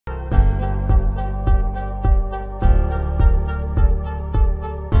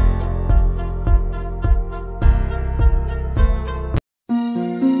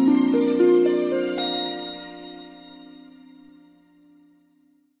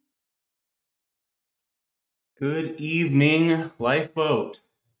Good evening, lifeboat.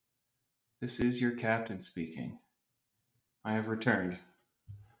 This is your captain speaking. I have returned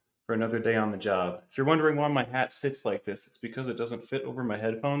for another day on the job. If you're wondering why my hat sits like this, it's because it doesn't fit over my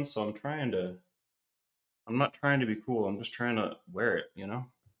headphones, so I'm not trying to be cool, I'm just trying to wear it.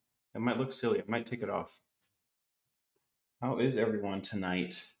 It might look silly, I might take it off. How is everyone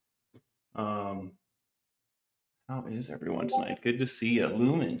tonight? Um, how is everyone tonight? Good to see you.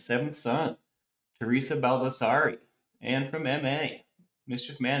 Lumen, Seventh Son, Teresa Baldassari, and from MA,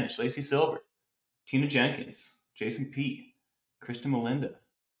 Mischief Managed, Lacey Silver, Tina Jenkins, Jason P., Krista Melinda,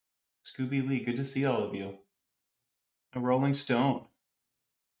 Scooby Lee, good to see all of you. A Rolling Stone,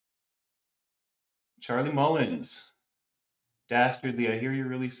 Charlie Mullins, Dastardly, I hear you're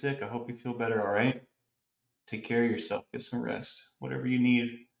really sick. I hope you feel better, all right? Take care of yourself, get some rest, whatever you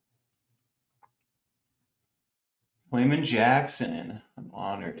need. Flamin' Jackson, I'm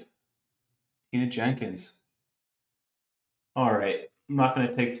honored. Tina Jenkins. All right, I'm not going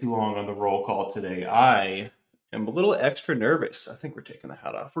to take too long on the roll call today. I am a little extra nervous. I think we're taking the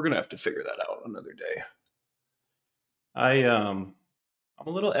hat off. We're going to have to figure that out another day. I'm a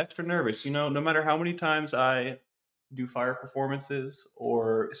little extra nervous. No matter how many times I do fire performances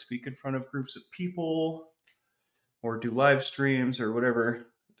or speak in front of groups of people or do live streams or whatever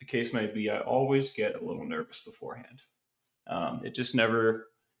the case may be, I always get a little nervous beforehand.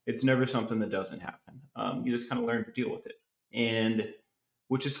 It's never something that doesn't happen. You just kind of learn to deal with it, and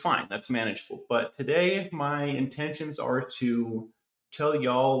which is fine. That's manageable. But today, my intentions are to tell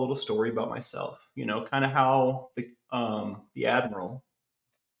y'all a little story about myself. Kind of how the admiral,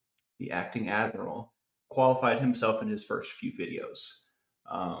 the acting admiral, qualified himself in his first few videos.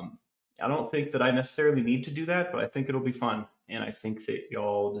 Um, I don't think that I necessarily need to do that, but I think it'll be fun. And I think that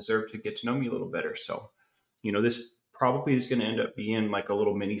y'all deserve to get to know me a little better. So, this probably is going to end up being like a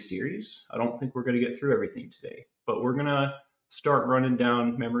little mini series. I don't think we're going to get through everything today, but we're going to start running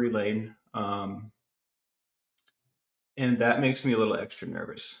down memory lane. And that makes me a little extra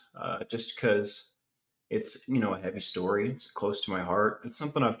nervous, just because it's, a heavy story. It's close to my heart. It's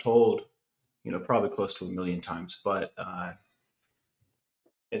something I've told probably close to a million times, but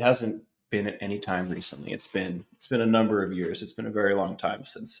it hasn't been at any time recently. It's been a number of years. It's been a very long time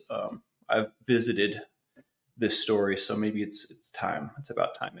since I've visited this story. So maybe it's time. It's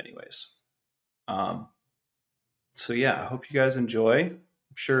about time, anyways. Um, so yeah, I hope you guys enjoy.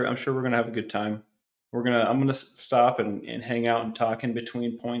 I'm sure we're gonna have a good time. I'm gonna stop and hang out and talk in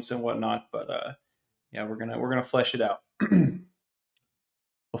between points and whatnot. But yeah, we're gonna flesh it out.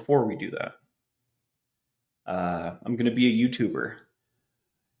 Before we do that, I'm going to be a YouTuber.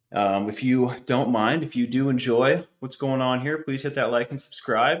 If you don't mind, if you do enjoy what's going on here, please hit that like and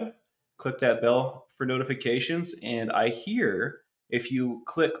subscribe. Click that bell for notifications. And I hear if you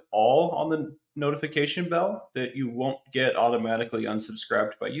click all on the notification bell that you won't get automatically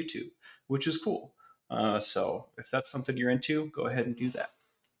unsubscribed by YouTube, which is cool. So if that's something you're into, go ahead and do that.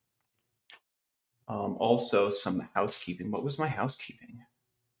 Also, some housekeeping. What was my housekeeping?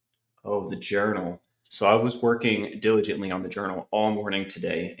 Oh, the journal. So I was working diligently on the journal all morning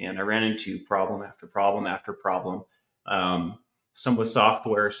today, and I ran into problem after problem after problem. Um, some with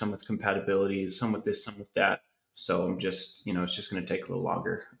software, some with compatibility, some with this, some with that. So I'm just, it's just going to take a little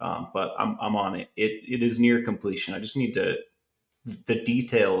longer, but I'm on it. It is near completion. I just need to. The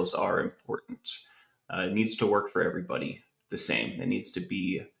details are important. It needs to work for everybody the same. It needs to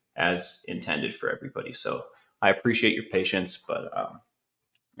be as intended for everybody. So I appreciate your patience, but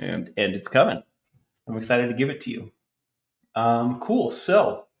and it's coming. I'm excited to give it to you. Cool.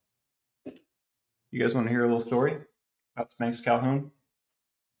 So, you guys want to hear a little story about Spanks Calhoun?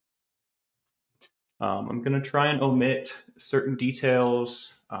 I'm going to try and omit certain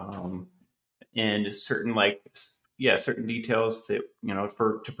details and certain details that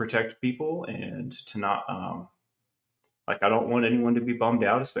to protect people and to not I don't want anyone to be bummed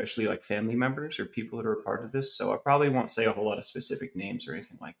out, especially like family members or people that are a part of this. So I probably won't say a whole lot of specific names or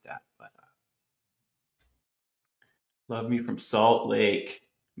anything like that. But love me from Salt Lake.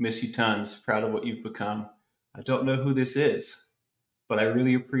 Miss you tons. Proud of what you've become. I don't know who this is, but I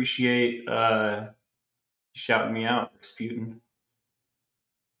really appreciate shouting me out, Sputin.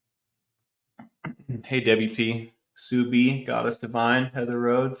 Hey, Debbie P. Sue B. Goddess Divine. Heather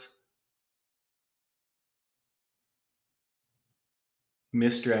Rhodes.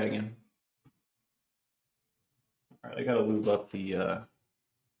 Miss Dragon. All right, I gotta lube up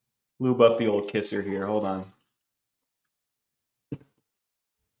the old kisser here. Hold on.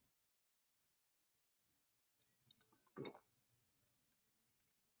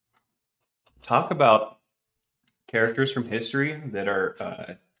 Talk about characters from history that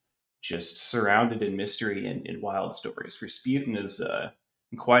are just surrounded in mystery and wild stories. Rasputin is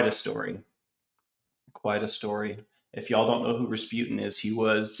quite a story. Quite a story. If y'all don't know who Rasputin is, he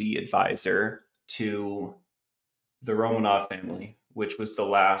was the advisor to the Romanov family, which was the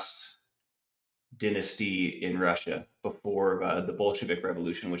last dynasty in Russia before the Bolshevik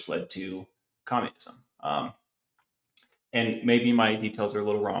Revolution, which led to communism. And maybe my details are a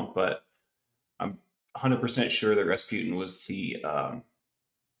little wrong, but I'm 100% sure that Rasputin was the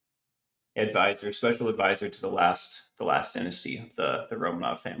special advisor to the last dynasty, the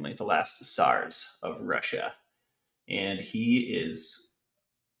Romanov family, the last Tsars of Russia, and he is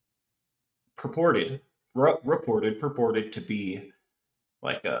purported to be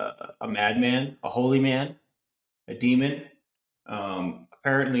like a madman, a holy man, a demon.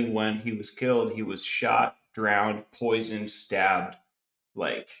 Apparently, when he was killed, he was shot, drowned, poisoned, stabbed.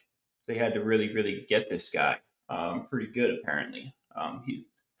 Like they had to really, really get this guy. Pretty good, apparently.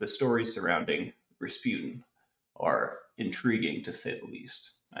 The stories surrounding Rasputin are intriguing to say the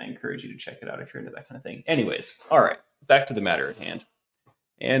least. I encourage you to check it out if you're into that kind of thing. Anyways, all right, back to the matter at hand.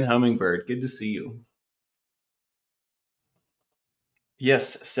 And Hummingbird, good to see you.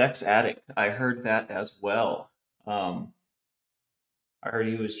 Yes, sex addict. I heard that as well. Um, I heard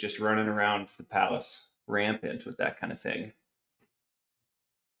he was just running around the palace, rampant with that kind of thing.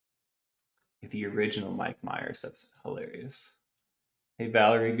 The original Mike Myers. That's hilarious. Hey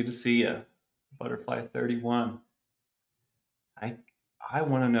Valerie, good to see you. Butterfly 31. I I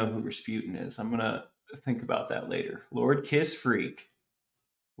want to know who Rasputin is. I'm gonna think about that later. Lord Kiss Freak.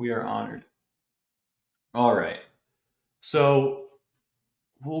 We are honored. All right. So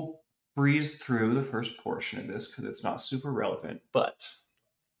we'll breeze through the first portion of this because it's not super relevant. But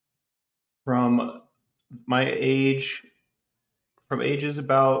from my age, from ages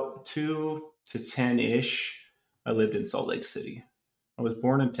about 2 to 10 ish, I lived in Salt Lake City. I was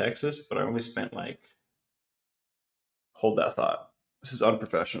born in Texas, but I only spent like, hold that thought. This is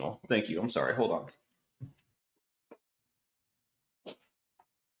unprofessional. Thank you. I'm sorry. Hold on.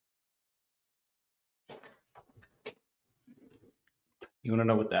 You want to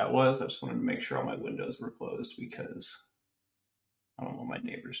know what that was? I just wanted to make sure all my windows were closed because I don't want my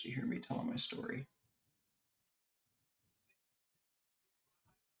neighbors to hear me telling my story.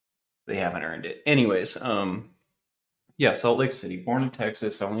 They haven't earned it. Anyways, yeah, Salt Lake City, born in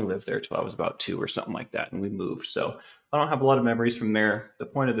Texas. I only lived there till I was about 2 or something like that, and we moved. So I don't have a lot of memories from there. The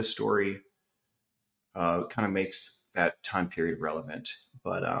point of the story kind of makes that time period relevant.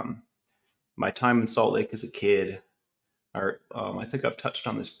 But my time in Salt Lake as a kid, I think I've touched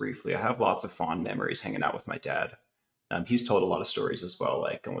on this briefly. I have lots of fond memories hanging out with my dad. He's told a lot of stories as well,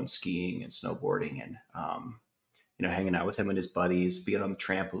 like going skiing and snowboarding and hanging out with him and his buddies, being on the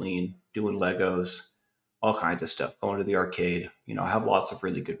trampoline, doing Legos, all kinds of stuff, going to the arcade. I have lots of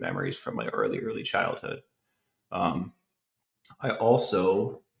really good memories from my early childhood. Um, I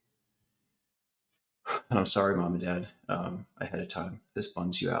also, and I'm sorry, mom and dad, ahead of time, this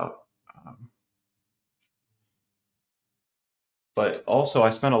bums you out. Um, but also, I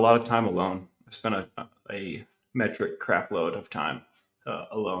spent a lot of time alone. I spent a metric crap load of time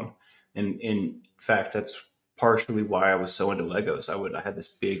alone. And in fact, that's partially why I was so into Legos. I had this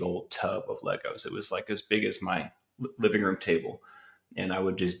big old tub of Legos. It was like as big as my living room table, and I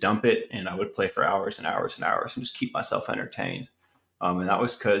would just dump it and I would play for hours and hours and hours and just keep myself entertained. And that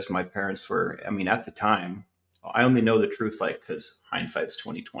was because my parents were. I mean, at the time, I only know the truth like because hindsight's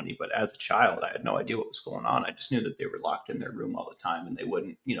 2020. But as a child, I had no idea what was going on. I just knew that they were locked in their room all the time and they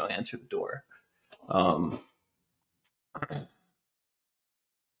wouldn't, answer the door. Um,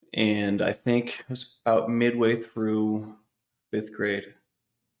 and I think it was about midway through 5th grade,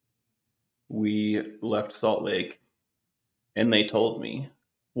 we left Salt Lake, and they told me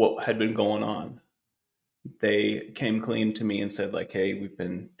what had been going on. They came clean to me and said like, "Hey, we've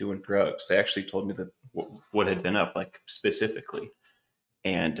been doing drugs." They actually told me that what had been up, like specifically.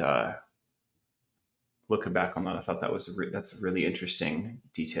 And looking back on that, I thought that's a really interesting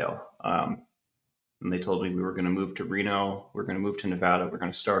detail. And they told me we were going to move to Reno, we're going to move to Nevada, we're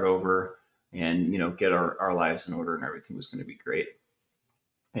going to start over, and get our lives in order, and everything was going to be great.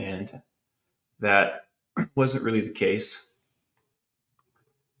 And that wasn't really the case.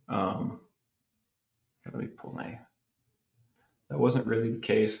 Um, let me pull my. That wasn't really the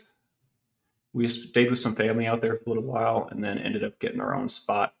case. We stayed with some family out there for a little while and then ended up getting our own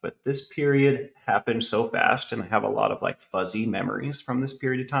spot. But this period happened so fast, and I have a lot of like fuzzy memories from this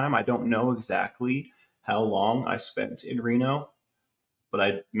period of time. I don't know exactly how long I spent in Reno, but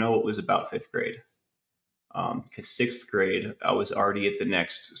I know it was about 5th grade. Because 6th grade, I was already at the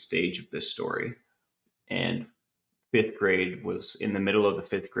next stage of this story. And fifth grade was in the middle of the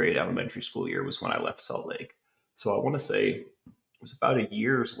fifth grade elementary school year was when I left Salt Lake. So I want to say it was about a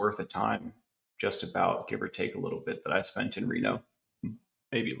year's worth of time, just about, give or take a little bit, that I spent in Reno.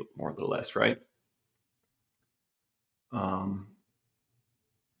 Maybe a little more, a little less, right? Um,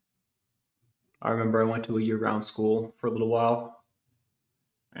 I remember I went to a year-round school for a little while,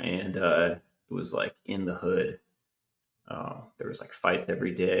 and it was like in the hood. There was like fights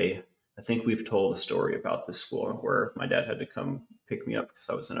every day. I think we've told a story about this school where my dad had to come pick me up because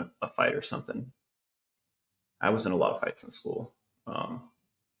I was in a fight or something. I was in a lot of fights in school. Um,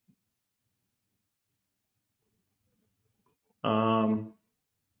 um,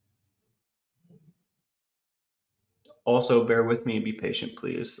 Also, bear with me and be patient,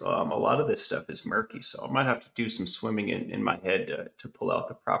 please. A lot of this stuff is murky, so I might have to do some swimming in my head to pull out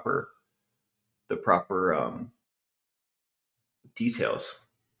the proper details.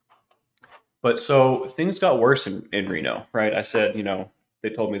 But so things got worse in Reno, right? I said, they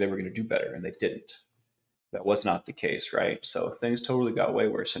told me they were going to do better, and they didn't. That was not the case, right? So things totally got way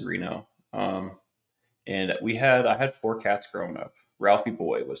worse in Reno. And I had four cats growing up. Ralphie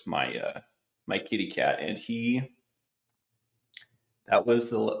Boy was my kitty cat, and that was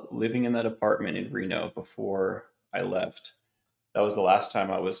the living in that apartment in Reno before I left. That was the last time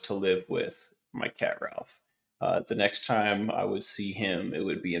I was to live with my cat Ralph. The next time I would see him, it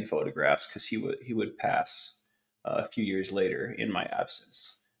would be in photographs because he would pass a few years later in my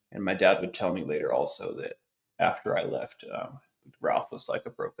absence. And my dad would tell me later also that after I left, Ralph was like a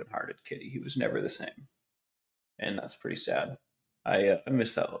broken-hearted kitty. He was never the same, and that's pretty sad. I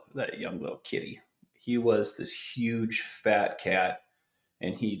miss that young little kitty. He was this huge fat cat,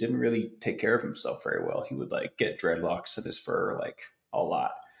 and he didn't really take care of himself very well. He would like get dreadlocks in his fur like a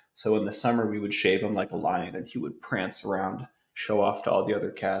lot. So in the summer we would shave him like a lion, and he would prance around, show off to all the other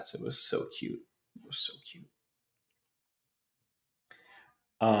cats. It was so cute. It was so cute.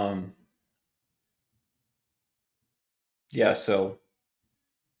 Um, yeah, so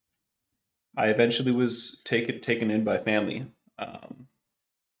I eventually was taken in by family. Um,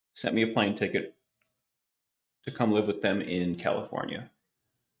 Sent me a plane ticket to come live with them in California,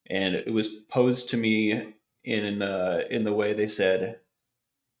 and it was posed to me in the way they said,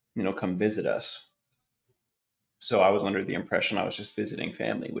 come visit us. So I was under the impression I was just visiting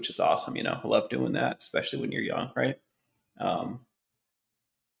family, which is awesome. I love doing that, especially when you're young, right? Um,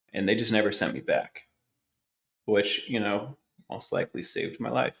 and they just never sent me back, which most likely saved my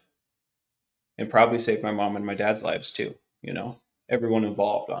life and probably saved my mom and my dad's lives too. You know, Everyone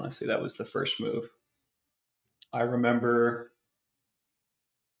involved. Honestly, that was the first move. I remember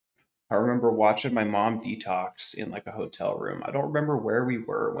I remember watching my mom detox in like a hotel room. I don't remember where we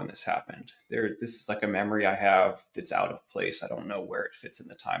were when this happened. This is like a memory I have that's out of place. I don't know where it fits in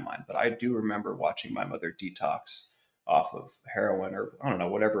the timeline, but I do remember watching my mother detox off of heroin or I don't know,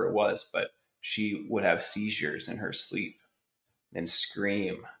 whatever it was, but she would have seizures in her sleep and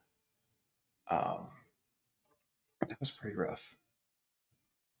scream. Um, that was pretty rough.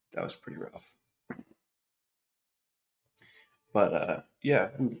 That was pretty rough. But yeah,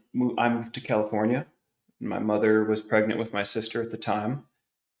 I moved to California. My mother was pregnant with my sister at the time,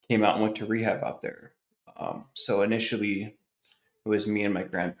 came out and went to rehab out there. So initially, it was me and my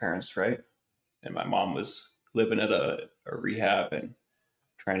grandparents, right? And my mom was living at a rehab and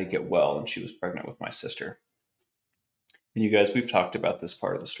trying to get well, and she was pregnant with my sister. And you guys, we've talked about this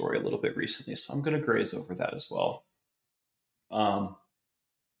part of the story a little bit recently, so I'm going to graze over that as well. Um,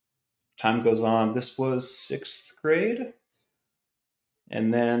 Time goes on. This was sixth grade.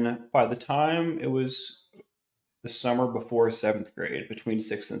 And then by the time it was the summer before seventh grade, between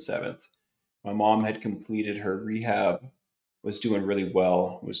sixth and seventh, my mom had completed her rehab, was doing really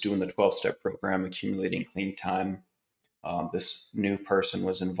well, was doing the 12-step program, accumulating clean time. This new person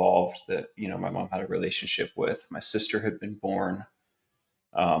was involved that, my mom had a relationship with. My sister had been born.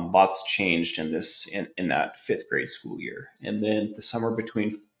 Lots changed in that fifth grade school year. And then the summer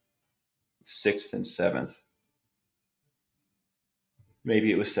between sixth and seventh,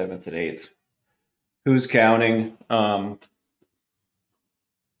 maybe it was seventh and eighth. Who's counting?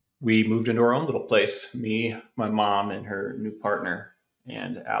 We moved into our own little place. Me, my mom, and her new partner,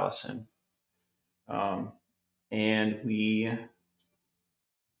 and Allison. Um, and we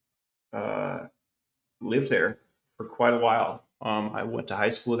uh, lived there for quite a while. I went to high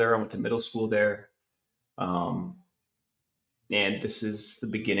school there. I went to middle school there. Um, and this is the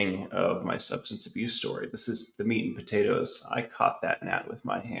beginning of my substance abuse story. This is the meat and potatoes. I caught that gnat with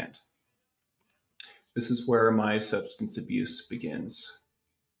my hand. This is where my substance abuse begins.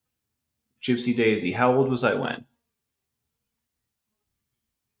 Gypsy Daisy, how old was I when?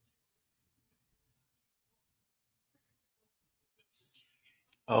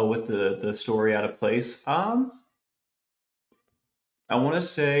 Oh, with the story out of place. I want to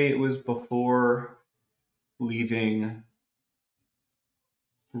say it was before leaving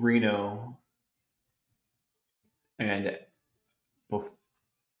Reno and bef-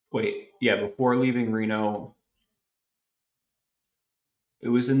 wait, yeah, before leaving Reno, it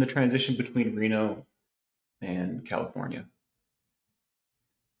was in the transition between Reno and California,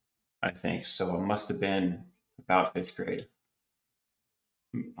 I think. So it must have been about fifth grade,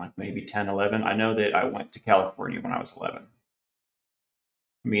 like maybe 10, 11. I know that I went to California when I was 11.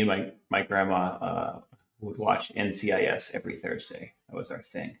 Me and my grandma would watch NCIS every Thursday. That was our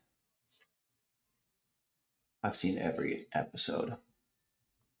thing. I've seen every episode.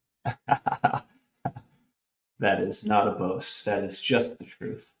 That is not a boast. That is just the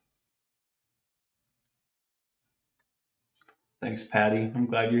truth. Thanks, Patty. I'm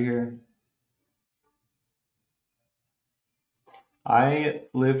glad you're here. I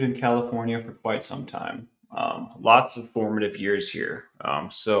lived in California for quite some time. Lots of formative years here.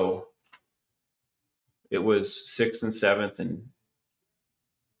 So it was sixth and seventh and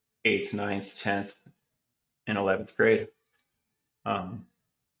eighth, ninth, 10th, and 11th grade. Um,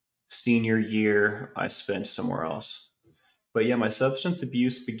 Senior year, I spent somewhere else. But yeah, my substance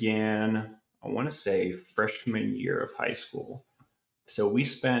abuse began, I want to say, freshman year of high school. So we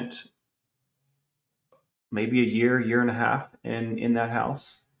spent maybe a year, year and a half in that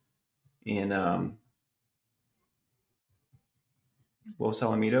house in Los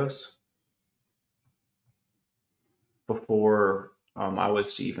Alamitos before I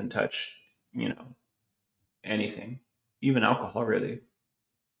was to even touch, you know, anything, even alcohol, really.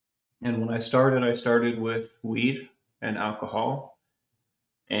 And when I started with weed and alcohol,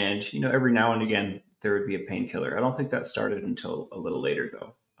 and every now and again there would be a painkiller. I don't think that started until a little later,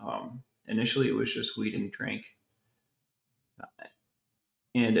 though. Initially, it was just weed and drink,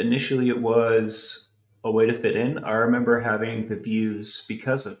 and initially it was a way to fit in. I remember having the views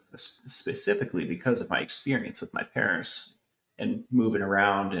because of specifically because of my experience with my parents and moving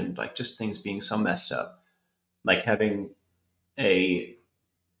around and like just things being so messed up, like having a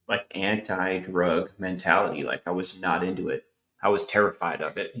like anti-drug mentality. Like I was not into it. I was terrified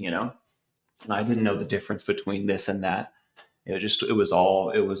of it, and I didn't know the difference between this and that. It was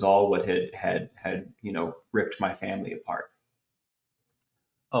all what had ripped my family apart.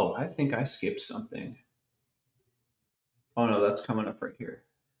 Oh, I think I skipped something. Oh no, that's coming up right here.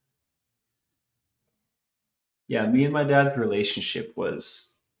 Yeah, me and my dad's relationship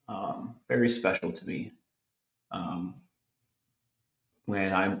was very special to me. Um,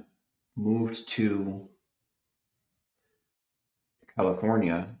 when I moved to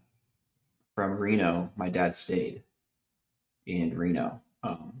California from Reno, my dad stayed in Reno,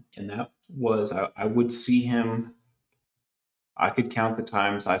 and that was I would see him. I could count the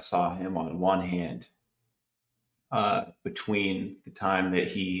times I saw him on one hand between the time that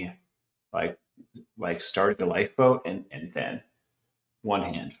he like started the lifeboat and then one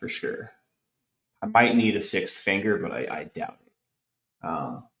hand for sure. I might need a sixth finger, but I doubt it.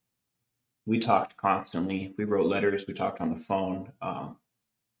 We talked constantly. We wrote letters. We talked on the phone.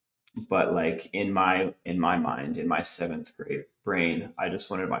 But like in my mind, in my seventh grade brain, I just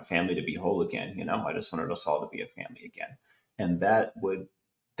wanted my family to be whole again. I just wanted us all to be a family again, and that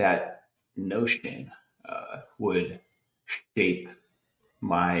notion would shape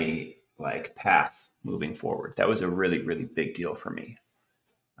my like path moving forward. That was a really really big deal for me,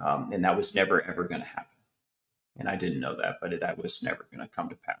 and that was never ever going to happen. And I didn't know that, but that was never going to come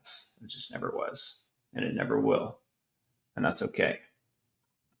to pass. It just never was, and it never will, and that's okay.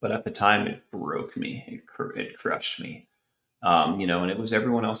 But at the time, it broke me. It crushed me. And it was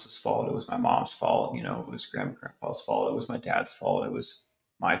everyone else's fault. It was my mom's fault. It was grandma, grandpa's fault. It was my dad's fault. It was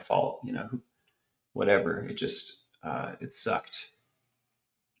my fault. Whatever. It just it sucked.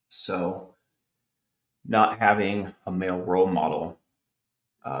 So not having a male role model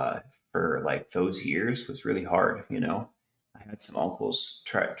uh, for like those years was really hard. I had some uncles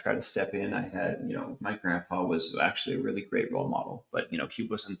try to step in. I had, my grandpa was actually a really great role model, but he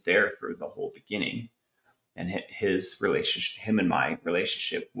wasn't there for the whole beginning. And his relationship, him and my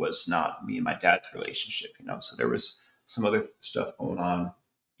relationship, was not me and my dad's relationship. So there was some other stuff going on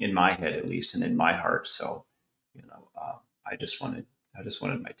in my head, at least, and in my heart. So, I just wanted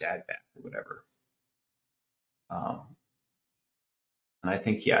my dad back or whatever. Um, and I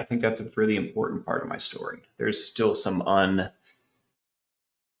think, yeah, I think that's a really important part of my story. There's still some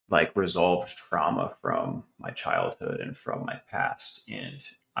resolved trauma from my childhood and from my past, and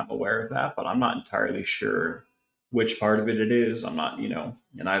I'm aware of that, but I'm not entirely sure which part of it is. I'm not,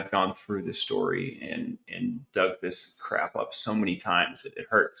 and I've gone through this story and dug this crap up so many times it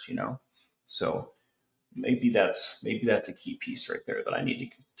hurts. So maybe that's a key piece right there that I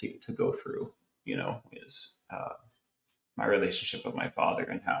need to go through. Is my relationship with my father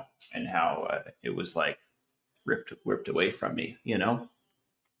and how it was like ripped away from me.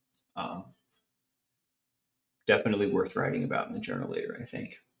 Um, Definitely worth writing about in the journal later, I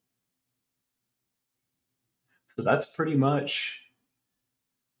think. So that's pretty much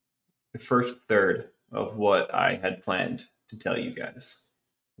the first third of what I had planned to tell you guys.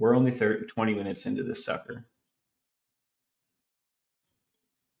 We're only 20 minutes into this sucker.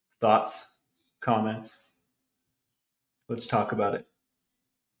 Thoughts, comments? Let's talk about it.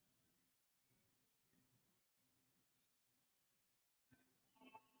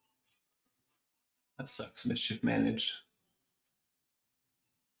 That sucks, mischief managed.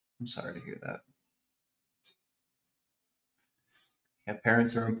 I'm sorry to hear that. Yeah,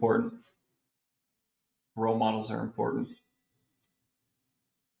 parents are important. Role models are important.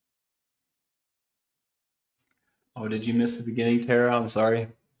 Oh, did you miss the beginning, Tara? I'm sorry.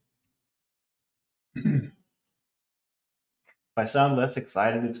 If I sound less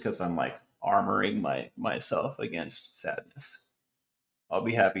excited, it's because I'm like armoring myself against sadness. I'll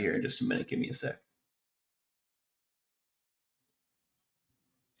be happy here in just a minute. Give me a sec.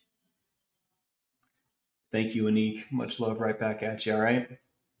 Thank you, Anik. Much love right back at you. All right.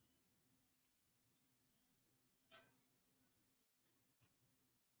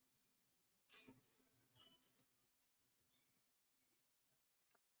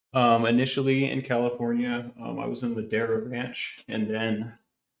 Initially in California, I was in Ladera Ranch, and then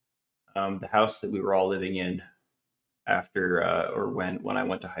the house that we were all living in after or when I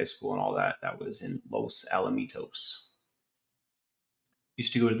went to high school and all that, that was in Los Alamitos.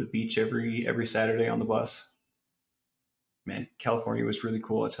 Used to go to the beach every Saturday on the bus. Man, California was really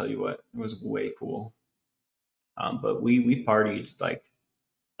cool. I tell you what, it was way cool. But we partied like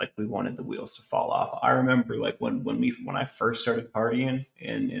we wanted the wheels to fall off. I remember like when I first started partying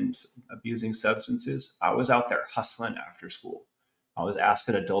and abusing substances, I was out there hustling after school. I was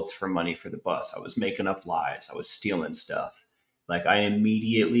asking adults for money for the bus. I was making up lies. I was stealing stuff. Like I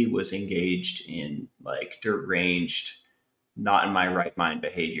immediately was engaged in like deranged, not in my right mind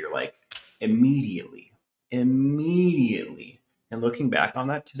behavior. Like immediately, immediately. And looking back on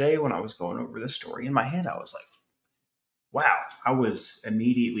that today, when I was going over the story in my head, I was like, wow, I was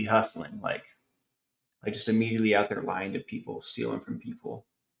immediately hustling, like just immediately out there lying to people, stealing from people,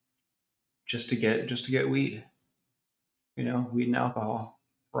 just to get weed, weed and alcohol,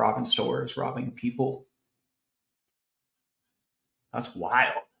 robbing stores, robbing people. That's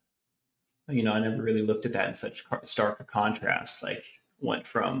wild. I never really looked at that in such stark a contrast. Like went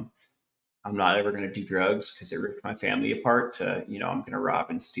from I'm not ever going to do drugs because it ripped my family apart to I'm going to rob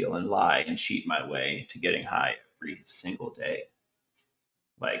and steal and lie and cheat my way to getting high every single day.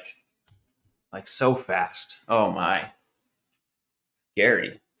 Like so fast. Oh my,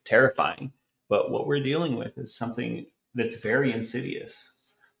 scary, terrifying. But what we're dealing with is something that's very insidious.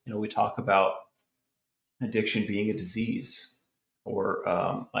 We talk about addiction being a disease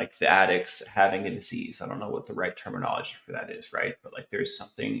or like the addicts having a disease. I don't know what the right terminology for that is, right? But like there's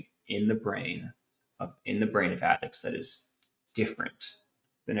something in the brain of addicts that is different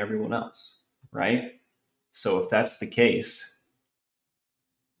than everyone else, right? So if that's the case,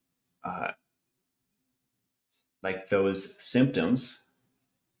 uh, like those symptoms,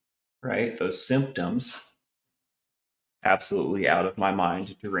 right? Those symptoms absolutely out of my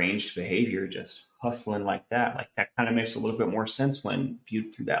mind, deranged behavior, just hustling like that. Like that kind of makes a little bit more sense when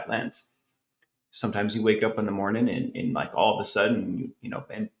viewed through that lens. Sometimes you wake up in the morning and like all of a sudden,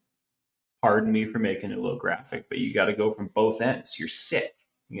 and pardon me for making it a little graphic, but you got to go from both ends. You're sick,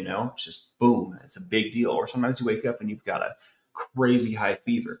 it's just boom. It's a big deal. Or sometimes you wake up and you've got a crazy high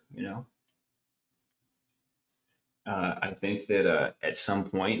fever. I think that at some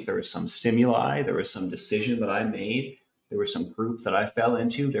point there was some stimuli, there was some decision that I made, there was some group that I fell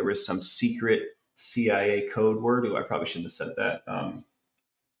into, there was some secret CIA code word. Ooh, I probably shouldn't have said that.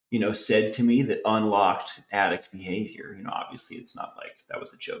 Said to me that unlocked addict behavior. Obviously it's not like that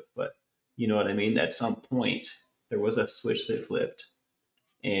was a joke, but you know what I mean. At some point there was a switch that flipped,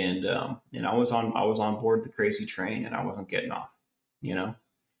 and I was on board the crazy train, and I wasn't getting off. You know,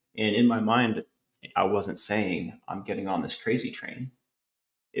 and in my mind, I wasn't saying I'm getting on this crazy train.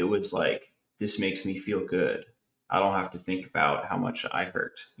 It was like, this makes me feel good. I don't have to think about how much I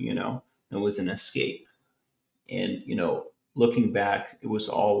hurt. It was an escape. And, looking back, it was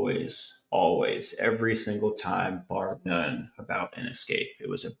always, every single time, bar none, about an escape. It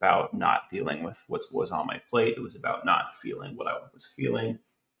was about not dealing with what was on my plate. It was about not feeling what I was feeling.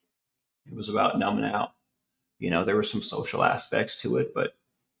 It was about numbing out. There were some social aspects to it, but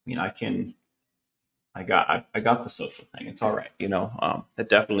I can, I got the social thing. It's all right. That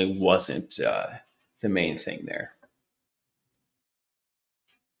definitely wasn't the main thing there.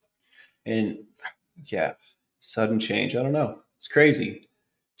 And yeah, sudden change. I don't know. It's crazy.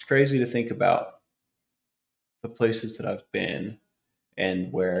 It's crazy to think about the places that I've been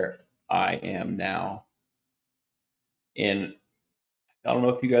and where I am now. And I don't know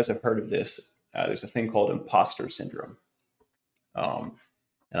if you guys have heard of this. There's a thing called imposter syndrome. Um,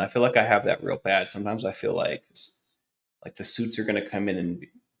 and I feel like I have that real bad. Sometimes I feel like the suits are going to come in and be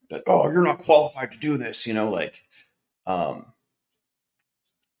like, oh, you're not qualified to do this, um,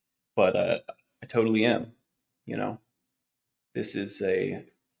 but I totally am. You know, this is a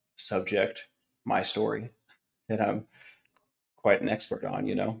subject, my story, that I'm quite an expert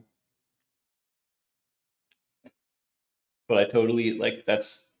on, but I totally like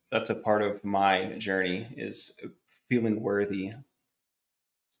that's a part of my journey is feeling worthy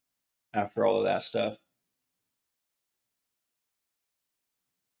after all of that stuff.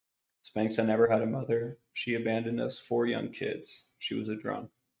 Spanks, I never had a mother. She abandoned us, four young kids. She was a drunk.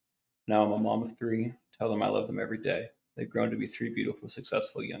 Now I'm a mom of three. Tell them I love them every day. They've grown to be three beautiful,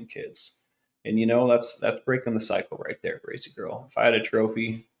 successful young kids. And that's breaking the cycle right there, Brazy Girl. If I had a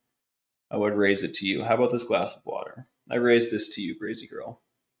trophy, I would raise it to you. How about this glass of water? I raise this to you, Brazy Girl.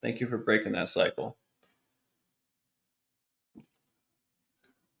 Thank you for breaking that cycle.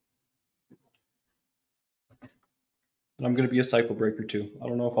 And I'm going to be a cycle breaker too. I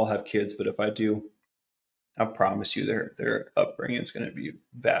don't know if I'll have kids, but if I do, I promise you their upbringing is going to be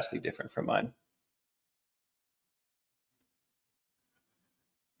vastly different from mine.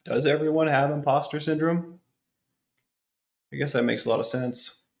 Does everyone have imposter syndrome? I guess that makes a lot of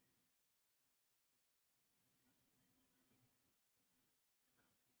sense.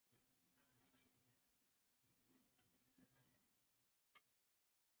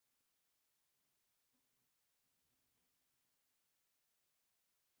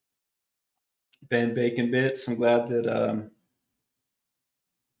 Ben Bacon Bits, I'm glad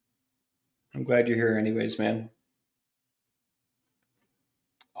you're here anyways, man.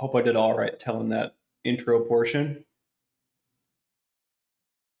 Hope I did all right telling that intro portion.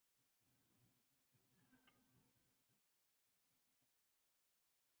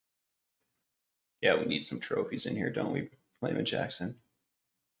 Yeah, we need some trophies in here, don't we, Flamin' Jackson?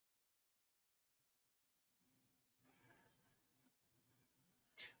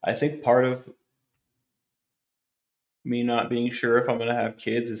 I think part of me not being sure if I'm going to have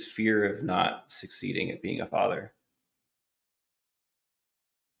kids is fear of not succeeding at being a father.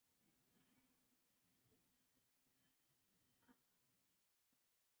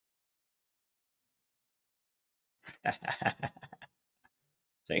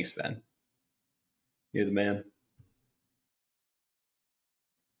 Thanks, Ben. You're the man.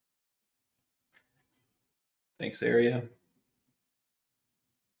 Thanks, Area.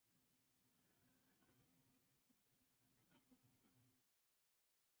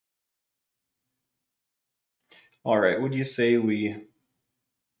 All right, would you say we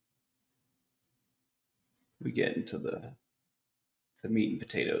get into the meat and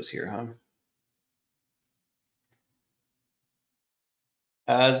potatoes here, huh?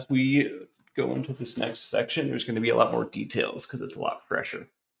 As we go into this next section, there's going to be a lot more details because it's a lot fresher.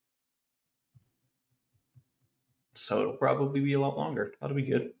 So it'll probably be a lot longer. That'll be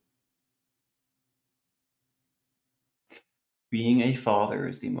good. Being a father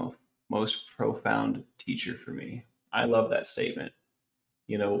is the most profound teacher for me. I love that statement.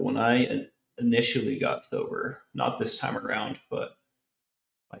 When I initially got sober, not this time around, but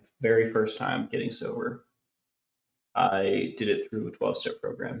my very first time getting sober, I did it through a 12-step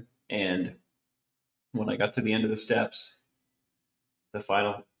program. And when I got to the end of the steps, the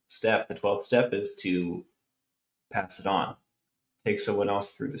final step, the 12th step, is to pass it on. Take someone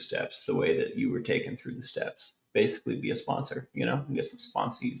else through the steps the way that you were taken through the steps. Basically, be a sponsor, and get some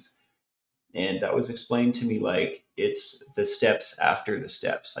sponsees. And that was explained to me like it's the steps after the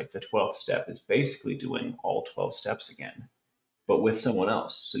steps. Like the 12th step is basically doing all 12 steps again, but with someone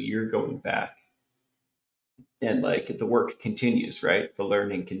else. So you're going back and like the work continues, right? The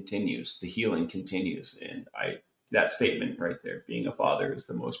learning continues, the healing continues. And that statement right there, being a father is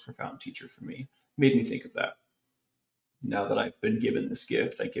the most profound teacher for me, made me think of that. Now that I've been given this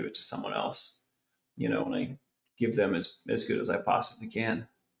gift, I give it to someone else, and I give them as good as I possibly can.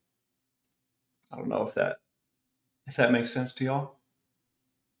 I don't know if that makes sense to y'all.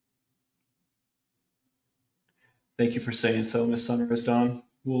 Thank you for saying so, Miss Sunrise Dawn.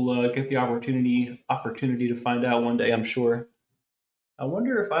 We'll get the opportunity to find out one day, I'm sure. I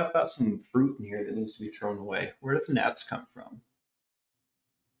wonder if I've got some fruit in here that needs to be thrown away. Where did the gnats come from?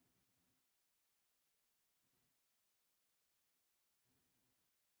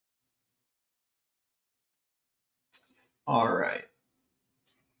 All right.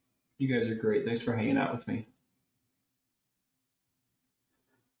 You guys are great. Thanks for hanging out with me.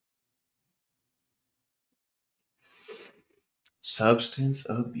 Substance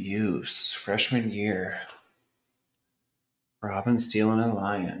abuse, freshman year. Robin stealing a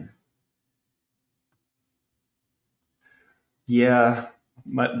lion. Yeah,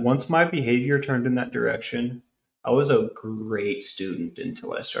 once my behavior turned in that direction, I was a great student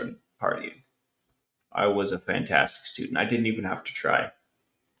until I started partying. I was a fantastic student. I didn't even have to try.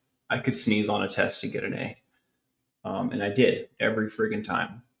 I could sneeze on a test and get an A. And I did every friggin'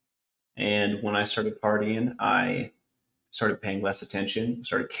 time. And when I started partying, I started paying less attention,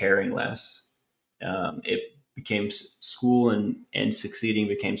 started caring less. It became school and succeeding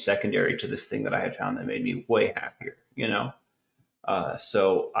became secondary to this thing that I had found that made me way happier, you know?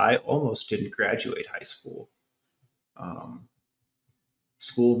 So I almost didn't graduate high school. Um,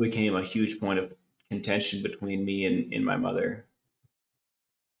 School became a huge point of contention between me and my mother.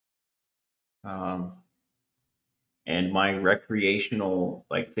 Um, and my recreational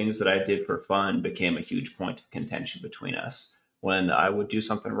like things that I did for fun became a huge point of contention between us. When I would do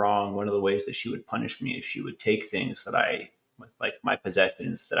something wrong, one of the ways that she would punish me is she would take things that I like my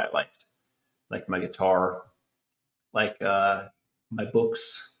possessions that I liked, like my guitar, like my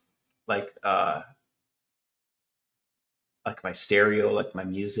books, like uh, like my stereo, like my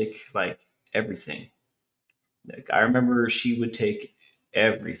music, like everything. Like I remember she would take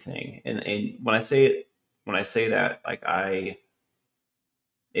everything, and when I say that, like I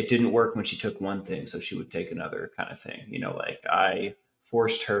it didn't work when she took one thing, so she would take another kind of thing. You know, like I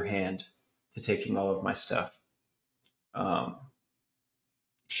forced her hand to taking all of my stuff. Um,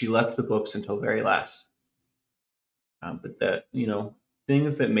 she left the books until very last, but that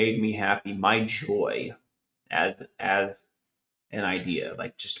things that made me happy, my joy as an idea,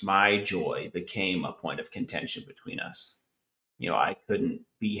 like just my joy became a point of contention between us. I couldn't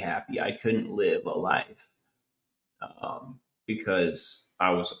be happy. I couldn't live a life because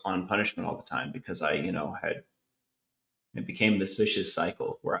I was on punishment all the time because had it became this vicious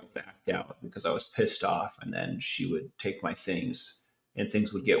cycle where I would act out because I was pissed off, and then she would take my things, and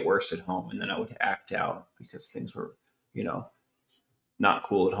things would get worse at home, and then I would act out because things were, you know, not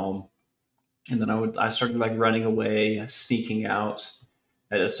cool at home, and then I started like running away, sneaking out.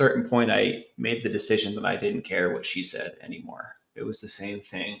 At a certain point, I made the decision that I didn't care what she said anymore. It was the same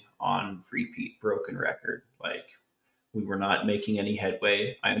thing on repeat, broken record. Like we were not making any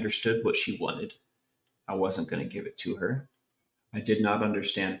headway. I understood what she wanted. I wasn't going to give it to her. I did not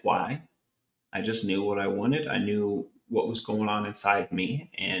understand why. I just knew what I wanted. I knew what was going on inside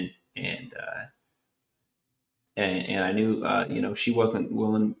me, and I knew she wasn't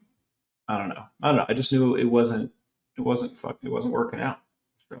willing. I don't know. I don't know. I just knew it wasn't working out.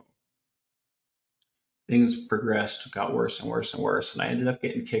 So things progressed, got worse and worse and worse, and I ended up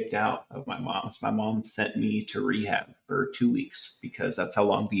getting kicked out of my mom's. My mom sent me to rehab for 2 weeks because that's how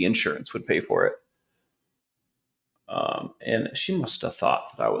long the insurance would pay for it. And she must have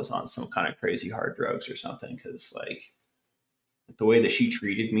thought that I was on some kind of crazy hard drugs or something because like the way that she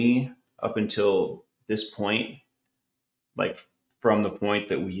treated me up until this point, like from the point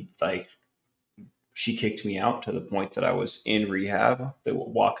that she kicked me out to the point that I was in rehab. I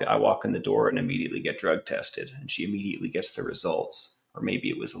walk in the door and immediately get drug tested, and she immediately gets the results. Or maybe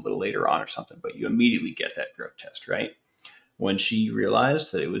it was a little later on or something, but you immediately get that drug test, right? When she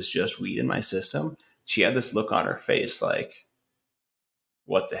realized that it was just weed in my system, she had this look on her face like,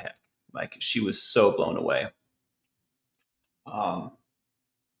 what the heck? Like she was so blown away. Um,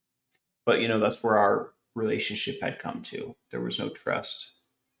 but that's where our relationship had come to. There was no trust.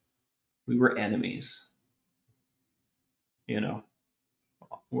 We were enemies. You know,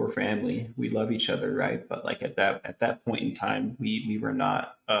 we're family. We love each other, right? But like at that point in time, we were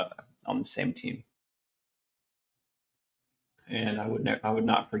not on the same team, and I would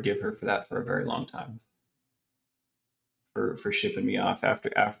not forgive her for that for a very long time. For shipping me off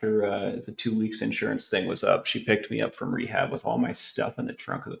after the 2 weeks insurance thing was up, she picked me up from rehab with all my stuff in the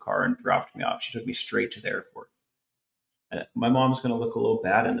trunk of the car and dropped me off. She took me straight to the airport. My mom's going to look a little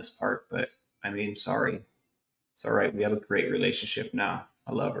bad in this part, but I mean, sorry. It's all right. We have a great relationship now.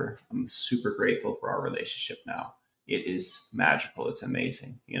 I love her. I'm super grateful for our relationship now. It is magical. It's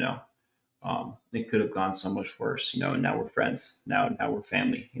amazing. It could have gone so much worse, and now we're friends. Now we're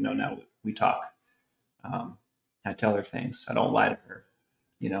family. Now we talk. Um, I tell her things. I don't lie to her.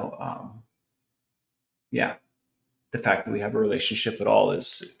 You know, yeah, the fact that we have a relationship at all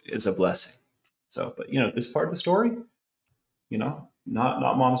is a blessing. So, but this part of the story, not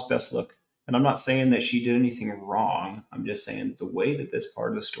mom's best look. And I'm not saying that she did anything wrong. I'm just saying the way that this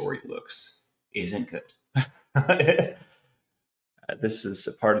part of the story looks isn't good. This is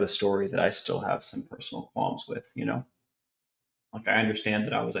a part of the story that I still have some personal qualms with. Like I understand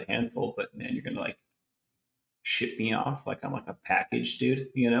that I was a handful, but man, you're gonna like ship me off like I'm like a package dude.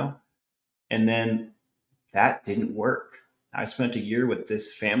 And then that didn't work. I spent a year with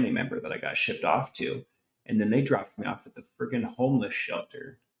this family member that I got shipped off to, and then they dropped me off at the friggin' homeless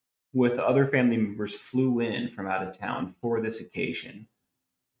shelter with other family members flew in from out of town for this occasion.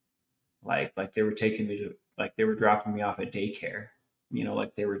 Like they were taking me to like they were dropping me off at daycare,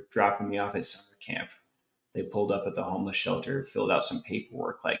 like they were dropping me off at summer camp. They pulled up at the homeless shelter, filled out some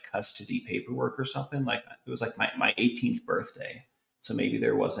paperwork, like custody paperwork or something. Like it was like my 18th birthday. So maybe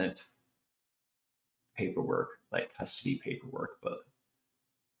there wasn't paperwork, like custody paperwork, but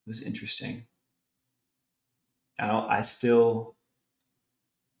it was interesting. I still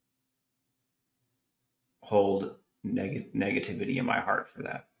hold negativity in my heart for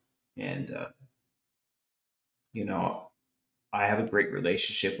that. And, you know, I have a great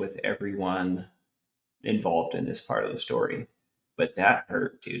relationship with everyone involved in this part of the story, but that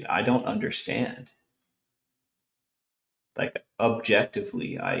hurt, dude. I don't understand. Like,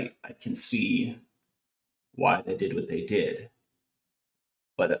 objectively, I can see why they did what they did,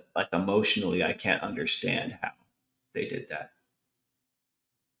 but like emotionally, I can't understand how they did that,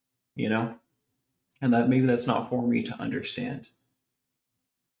 you know? And that maybe that's not for me to understand.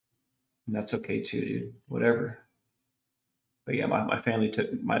 And that's okay too, dude. Whatever. But yeah, my family took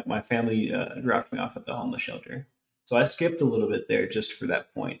my family dropped me off at the homeless shelter. So I skipped a little bit there just for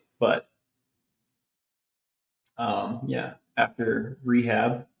that point. But yeah, after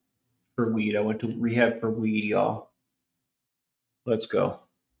rehab for weed, I went to rehab for weed, y'all. Let's go.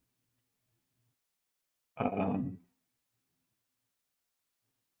 Um,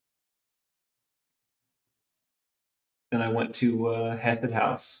 then I went to Hesed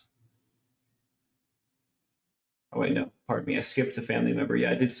House. Oh wait, no, pardon me. I skipped the family member.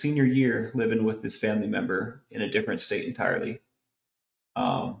 Yeah, I did senior year living with this family member in a different state entirely.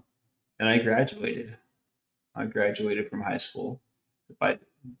 Um, and I graduated from high school by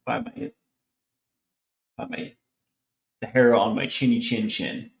by my the hair on my chinny chin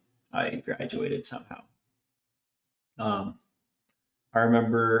chin. I graduated somehow. Um, I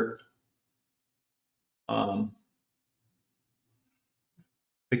remember um,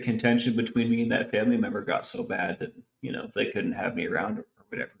 the contention between me and that family member got so bad that they couldn't have me around or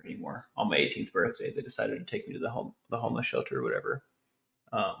whatever anymore. On my 18th birthday, they decided to take me to the homeless shelter or whatever.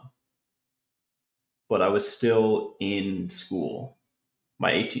 Um, but I was still in school.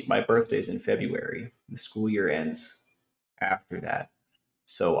 My birthday's in February. The school year ends after that.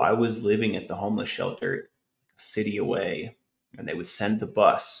 So I was living at the homeless shelter a city away, and they would send the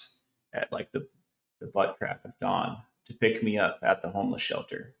bus at like the butt crack of dawn to pick me up at the homeless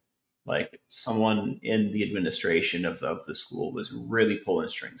shelter. Like someone in the administration of the school was really pulling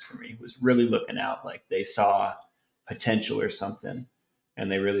strings for me, was really looking out. Like they saw potential or something,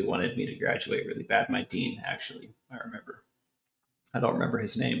 and they really wanted me to graduate really bad. My dean, actually, I remember. I don't remember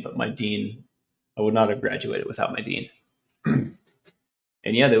his name, but my dean, I would not have graduated without my dean. And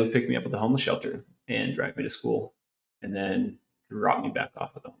yeah, they would pick me up at the homeless shelter and drive me to school, and then drop me back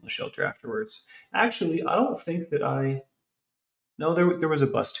off at the homeless shelter afterwards. Actually, I don't think that I. No, there was a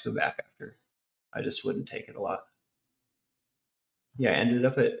bus to go back after. I just wouldn't take it a lot. Yeah, I ended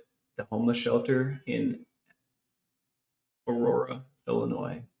up at the homeless shelter in Aurora,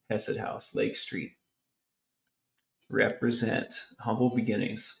 Illinois, Hesed House, Lake Street. Represent humble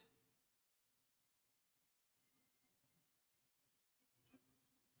beginnings.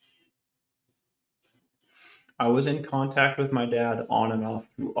 I was in contact with my dad on and off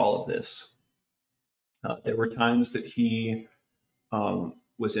through all of this. There were times that he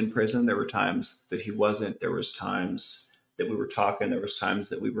was in prison. There were times that he wasn't. There was times that we were talking. There was times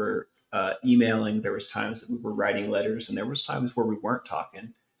that we were emailing. There was times that we were writing letters, and there was times where we weren't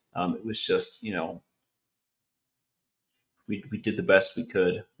talking. It was just we did the best we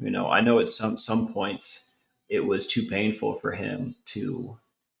could. I know at some points it was too painful for him to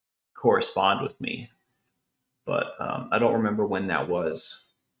correspond with me, but I don't remember when that was.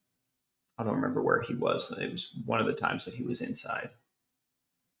 I don't remember where he was, but it was one of the times that he was inside.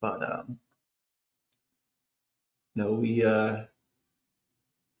 But no,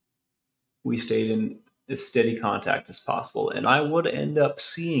 We stayed in as steady contact as possible, and I would end up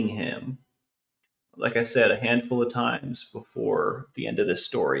seeing him, like I said, a handful of times before the end of this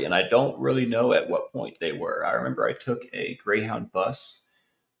story. And I don't really know at what point they were. I remember I took a Greyhound bus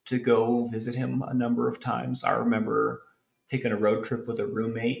to go visit him a number of times. I remember taking a road trip with a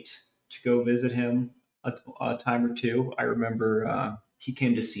roommate to go visit him a time or two. I remember he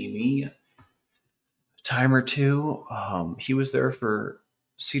came to see me a time or two. He was there for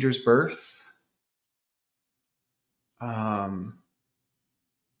Cedar's birth. Um,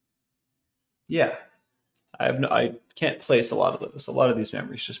 yeah, I can't place a lot of those. A lot of these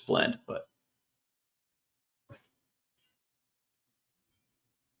memories just blend. But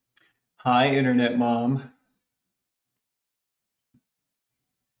hi, internet mom.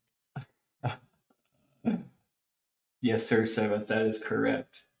 Yes, sir, Seventh. That is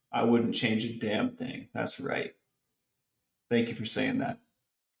correct. I wouldn't change a damn thing. That's right. Thank you for saying that.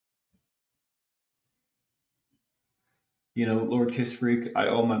 Lord Kiss Freak, I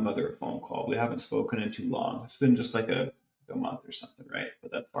owe my mother a phone call. We haven't spoken in too long. It's been just like a month or something, right?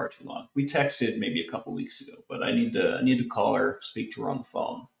 But that's far too long. We texted maybe a couple weeks ago, but I need to call her, speak to her on the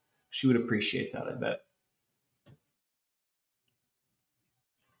phone. She would appreciate that, I bet.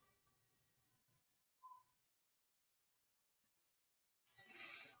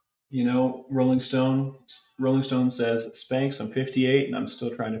 Rolling Stone says, Spanks, I'm 58 and I'm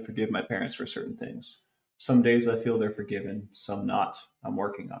still trying to forgive my parents for certain things. Some days I feel they're forgiven, some not. I'm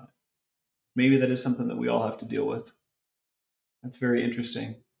working on it. Maybe that is something that we all have to deal with. That's very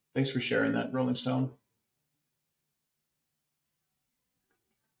interesting. Thanks for sharing that, Rolling Stone.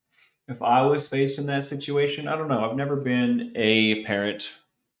 If I was faced in that situation, I don't know. I've never been a parent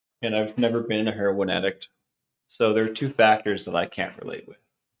and I've never been a heroin addict. So there are two factors that I can't relate with.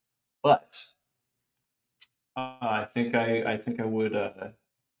 But I think I would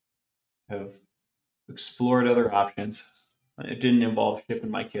have explored other options. It didn't involve shipping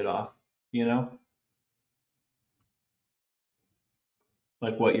my kid off, you know?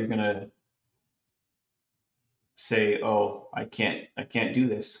 Like what you're gonna say, oh, I can't do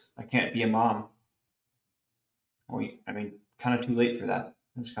this. I can't be a mom. Well, I mean, kind of too late for that.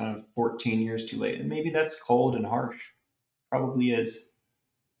 It's kind of 14 years too late. And maybe that's cold and harsh. Probably is.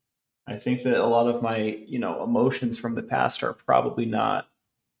 I think that a lot of my, emotions from the past are probably not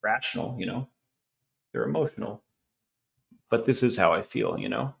rational. They're emotional. But this is how I feel.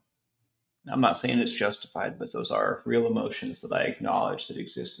 I'm not saying it's justified, but those are real emotions that I acknowledge that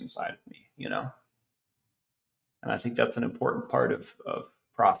exist inside of me. And I think that's an important part of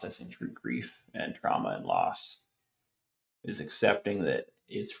processing through grief and trauma and loss is accepting that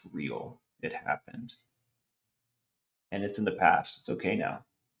it's real. It happened and it's in the past. It's okay now.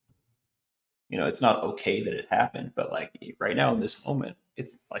 It's not okay that it happened, but like right now in this moment,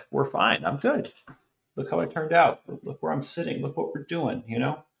 it's like we're fine. I'm good. Look how it turned out. Look where I'm sitting. Look what we're doing.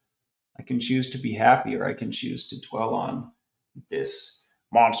 I can choose to be happy or I can choose to dwell on this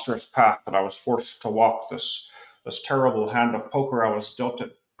monstrous path that I was forced to walk, this terrible hand of poker I was dealt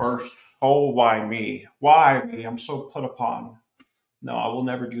at birth. Oh, why me? Why me? I'm so put upon. No, I will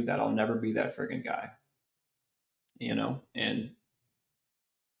never do that. I'll never be that friggin' guy. And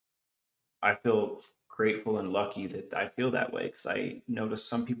I feel grateful and lucky that I feel that way because I notice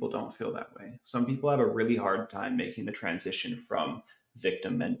some people don't feel that way. Some people have a really hard time making the transition from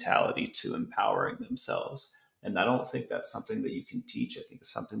victim mentality to empowering themselves. And I don't think that's something that you can teach. I think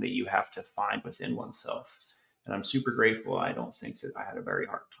it's something that you have to find within oneself. And I'm super grateful. I don't think that I had a very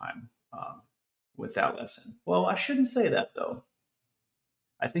hard time with that lesson. Well, I shouldn't say that though.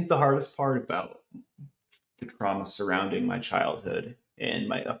 I think the hardest part about the trauma surrounding my childhood and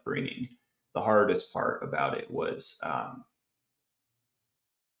my upbringing, the hardest part about it was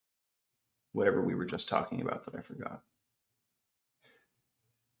whatever we were just talking about that I forgot.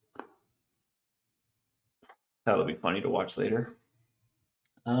 That'll be funny to watch later.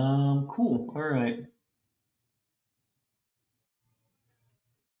 Cool. All right.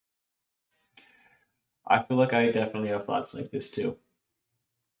 I feel like I definitely have thoughts like this too.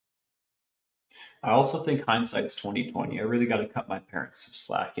 I also think hindsight's 2020. I really got to cut my parents some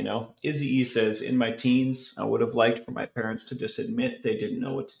slack. Izzy E says, in my teens, I would have liked for my parents to just admit they didn't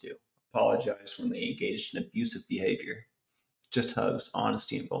know what to do, apologize when they engaged in abusive behavior. Just hugs,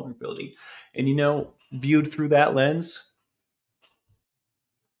 honesty, and vulnerability. And viewed through that lens,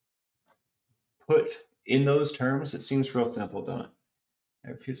 put in those terms, it seems real simple, don't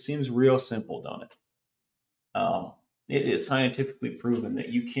it? It seems real simple, don't it? Um, it is scientifically proven that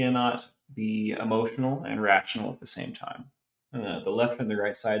you cannot be emotional and rational at the same time. The left and the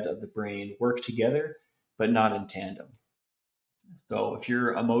right side of the brain work together, but not in tandem. So if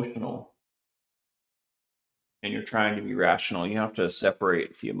you're emotional and you're trying to be rational, you have to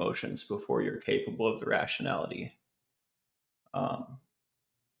separate the emotions before you're capable of the rationality. Um,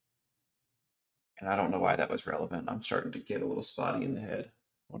 and I don't know why that was relevant. I'm starting to get a little spotty in the head.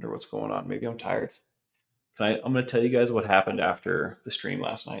 Wonder what's going on. Maybe I'm tired. I'm going to tell you guys what happened after the stream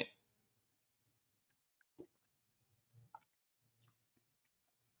last night.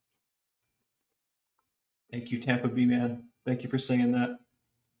 Thank you, Tampa B man. Thank you for singing that.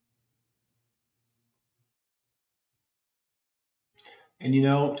 And you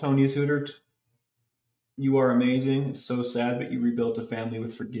know, Tony Zoodert, you are amazing. It's so sad, but you rebuilt a family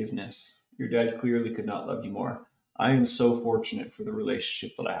with forgiveness. Your dad clearly could not love you more. I am so fortunate for the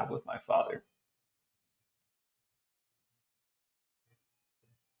relationship that I have with my father.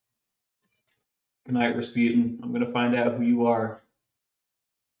 Good night, Rasputin. I'm going to find out who you are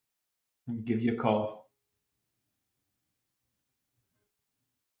and give you a call.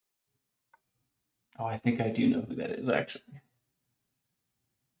 Oh, I think I do know who that is, actually.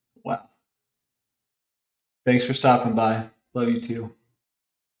 Wow. Thanks for stopping by. Love you too.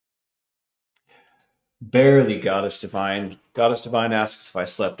 Barely, Goddess Divine. Goddess Divine asks if I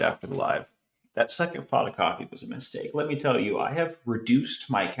slept after the live. That second pot of coffee was a mistake. Let me tell you, I have reduced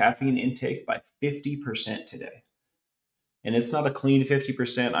my caffeine intake by 50% today. And it's not a clean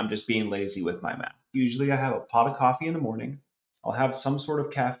 50%. I'm just being lazy with my math. Usually I have a pot of coffee in the morning. I'll have some sort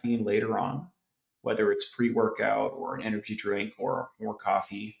of caffeine later on, whether it's pre workout or an energy drink or more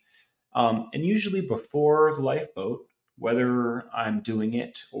coffee. And usually before the lifeboat, whether I'm doing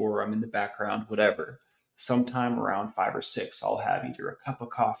it or I'm in the background, whatever, sometime around 5 or 6, I'll have either a cup of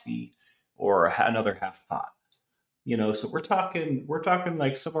coffee or another half pot. So we're talking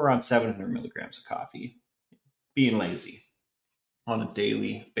like somewhere around 700 milligrams of coffee. Being lazy on a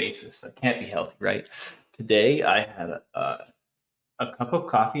daily basis. That can't be healthy, right? Today I had a cup of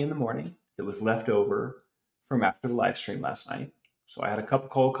coffee in the morning that was left over from after the live stream last night. So I had a cup of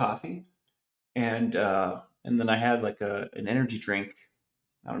cold coffee, and then I had like an energy drink.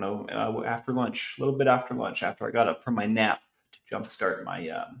 I don't know, after lunch, a little bit after lunch, after I got up from my nap to jumpstart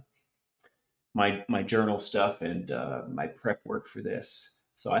my journal stuff and my prep work for this.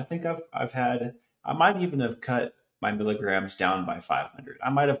 So I think I might even have cut my milligrams down by 500. I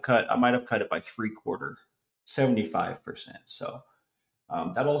might have cut it by three quarter, 75%. So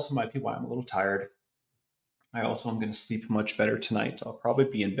that also might be why I'm a little tired. I also am going to sleep much better tonight. I'll probably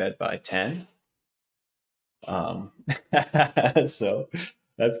be in bed by 10. Um, so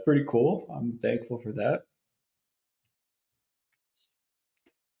that's pretty cool. I'm thankful for that.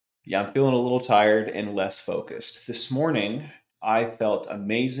 Yeah, I'm feeling a little tired and less focused. This morning, I felt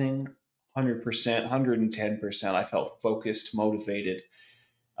amazing, 100%, 110%. I felt focused, motivated.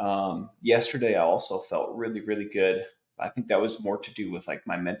 Yesterday, I also felt really, really good. I think that was more to do with like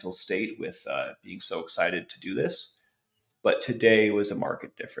my mental state with being so excited to do this. But today was a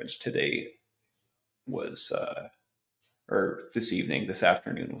market difference. Today was, or this evening, this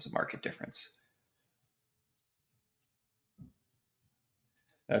afternoon was a market difference.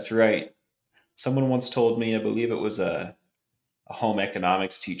 That's right. Someone once told me, I believe it was a home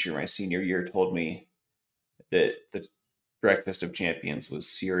economics teacher my senior year, told me that the breakfast of champions was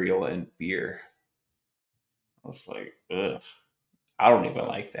cereal and beer. I was like, ugh, I don't even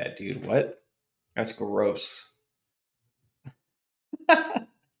like that, dude. What? That's gross.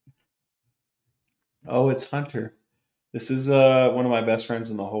 Oh, it's Hunter. This is one of my best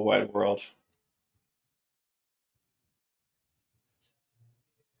friends in the whole wide world.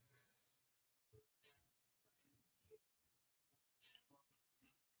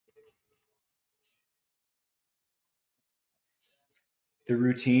 The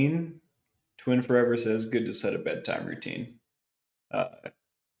routine, Twin Forever says, good to set a bedtime routine. Uh,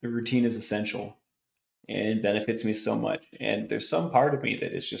 the routine is essential and benefits me so much. And there's some part of me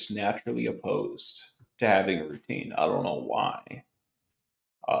that is just naturally opposed to having a routine. I don't know why.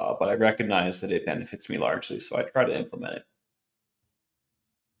 But I recognize that it benefits me largely, so I try to implement it.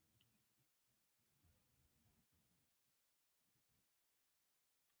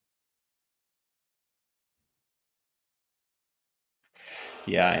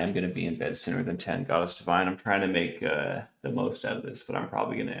 Yeah, I am going to be in bed sooner than 10, Goddess Divine. I'm trying to make the most out of this, but I'm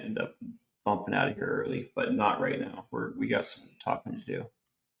probably going to end up bumping out of here early, but not right now. We got some talking to do.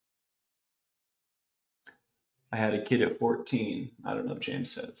 I had a kid at 14. I don't know,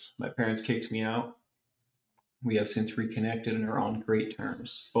 James says. My parents kicked me out. We have since reconnected and are on great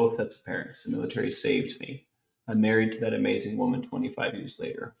terms. Both sets of parents. The military saved me. I'm married to that amazing woman 25 years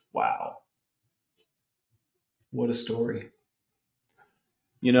later. Wow. What a story.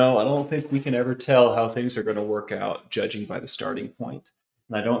 I don't think we can ever tell how things are going to work out judging by the starting point.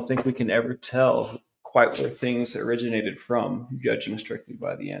 And I don't think we can ever tell quite where things originated from, judging strictly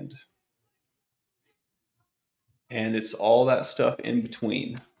by the end. And it's all that stuff in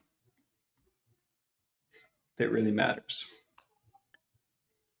between that really matters.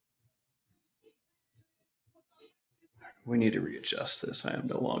 We need to readjust this. I am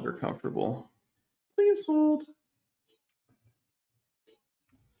no longer comfortable. Please hold.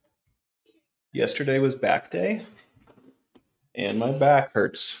 Yesterday was back day, and my back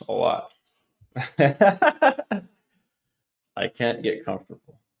hurts a lot. I can't get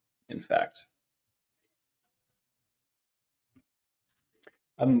comfortable, in fact.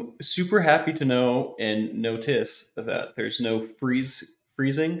 I'm super happy to know and notice that there's no freeze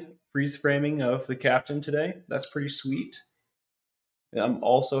framing of the captain today. That's pretty sweet. I'm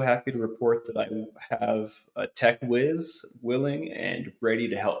also happy to report that I have a tech whiz willing and ready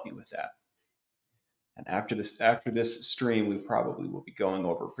to help me with that. And after this stream, we probably will be going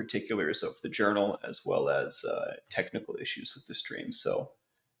over particulars of the journal as well as technical issues with the stream. So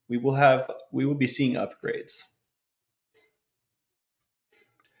we will be seeing upgrades.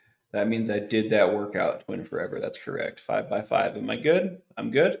 That means I did that workout, Twin Forever. That's correct. 5 by 5. Am I good?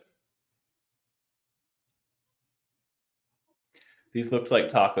 I'm good. These looked like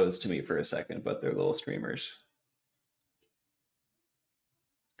tacos to me for a second, but they're little streamers.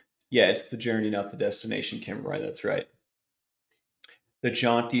 Yeah, it's the journey, not the destination, Kimroy. That's right. The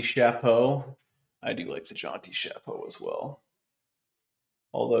jaunty chapeau. I do like the jaunty chapeau as well.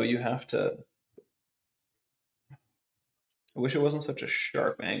 Although you have to. I wish it wasn't such a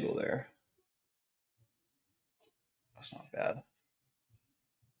sharp angle there. That's not bad.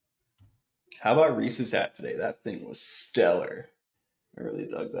 How about Reese's hat today? That thing was stellar. I really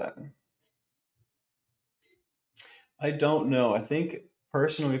dug that. I don't know. I think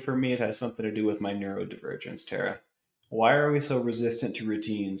personally for me, it has something to do with my neurodivergence, Tara. Why are we so resistant to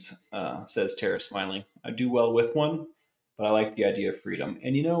routines? Says Tara, smiling. I do well with one, but I like the idea of freedom.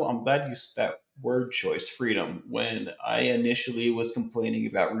 And I'm glad you used that word choice, freedom, when I initially was complaining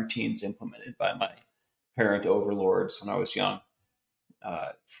about routines implemented by my parent overlords when I was young.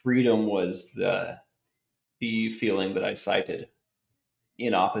 Freedom was the feeling that I cited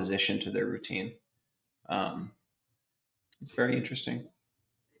in opposition to their routine. Um, it's very interesting.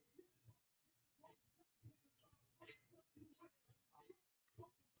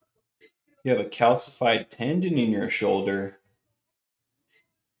 You have a calcified tendon in your shoulder.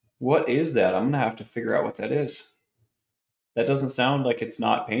 What is that? I'm gonna have to figure out what that is. That doesn't sound like it's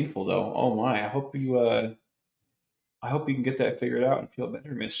not painful though. Oh my! I hope you can get that figured out and feel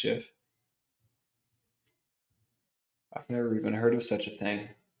better, Mischief. I've never even heard of such a thing.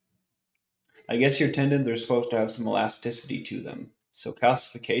 I guess your tendons are supposed to have some elasticity to them. So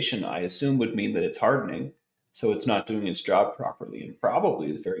calcification, I assume, would mean that it's hardening, so it's not doing its job properly, and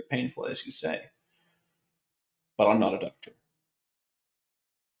probably is very painful, as you say. But I'm not a doctor.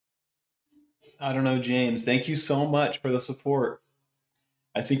 I don't know, James. Thank you so much for the support.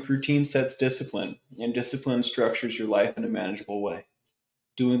 I think routine sets discipline, and discipline structures your life in a manageable way.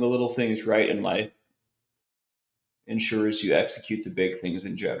 Doing the little things right in life ensures you execute the big things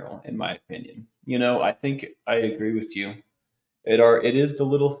in general, in my opinion. I think I agree with you. It is the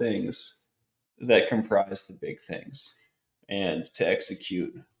little things that comprise the big things. And to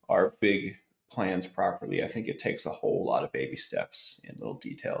execute our big plans properly, I think it takes a whole lot of baby steps and little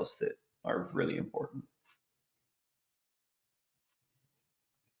details that are really important.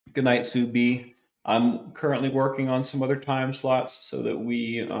 Good night, Sue B. I'm currently working on some other time slots so that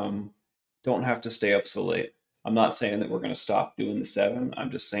we don't have to stay up so late. I'm not saying that we're going to stop doing the 7.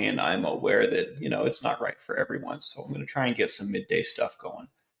 I'm just saying I'm aware that, it's not right for everyone. So I'm going to try and get some midday stuff going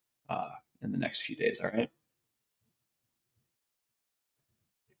uh, in the next few days. All right.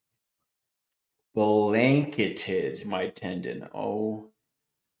 Blanketed my tendon. Oh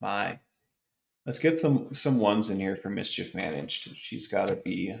my. Let's get some ones in here for Mischief Managed. She's got to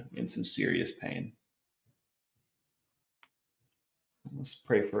be in some serious pain. Let's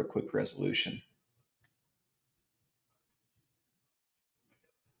pray for a quick resolution.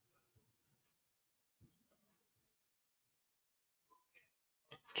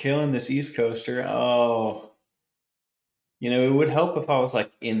 Killing this East Coaster. Oh, it would help if I was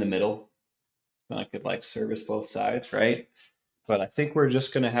like in the middle, and I could like service both sides, right? But I think we're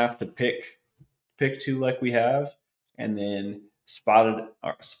just gonna have to pick two like we have, and then spot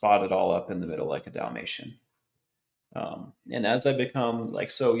it all up in the middle like a Dalmatian. And as I become like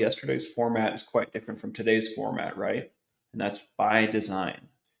so, yesterday's format is quite different from today's format, right? And that's by design.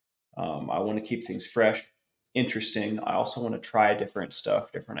 I want to keep things fresh, interesting. I also want to try different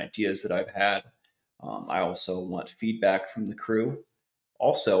stuff, different ideas that I've had. I also want feedback from the crew.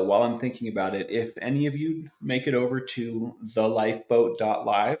 Also, while I'm thinking about it, if any of you make it over to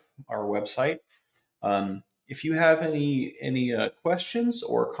thelifeboat.live, our website, if you have any questions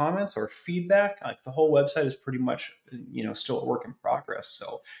or comments or feedback, like the whole website is pretty much still a work in progress.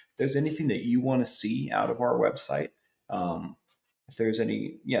 So if there's anything that you want to see out of our website, um, if there's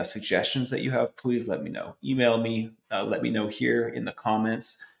any suggestions that you have, please let me know. Email me. Let me know here in the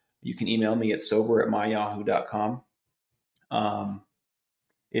comments. You can email me at sober@myyahoo.com. Um,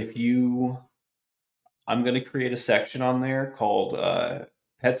 if you I'm going to create a section on there called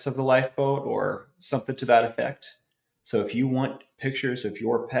Pets of the Lifeboat or something to that effect. So if you want pictures of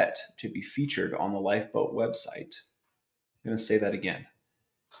your pet to be featured on the Lifeboat website, I'm going to say that again.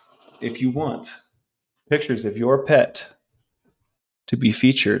 If you want pictures of your pet to be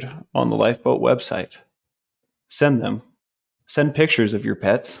featured on the Lifeboat website, send them. Send pictures of your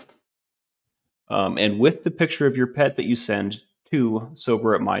pets. And with the picture of your pet that you send to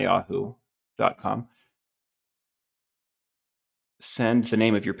sober@myyahoo.com, send the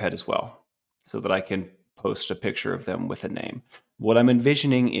name of your pet as well so that I can post a picture of them with a name. What I'm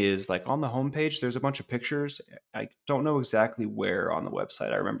envisioning is like on the homepage, there's a bunch of pictures. I don't know exactly where on the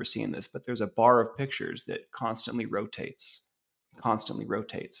website I remember seeing this, but there's a bar of pictures that constantly rotates.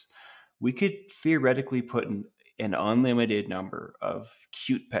 We could theoretically put an unlimited number of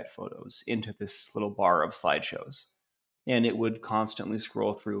cute pet photos into this little bar of slideshows. And it would constantly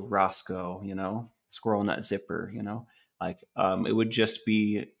scroll through Roscoe, Squirrel Nut Zipper, it would just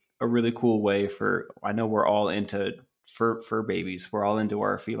be a really cool way for, I know we're all into fur babies. We're all into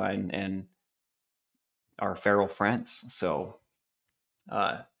our feline and our feral friends. So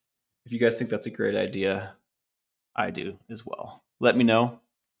if you guys think that's a great idea, I do as well. Let me know.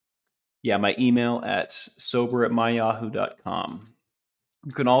 Yeah, my email at sober@myyahoo.com.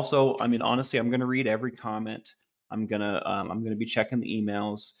 You can also, honestly, I'm gonna read every comment. I'm gonna be checking the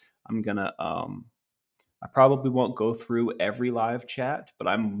emails. I probably won't go through every live chat, but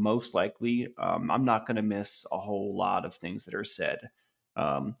I'm most likely I'm not gonna miss a whole lot of things that are said.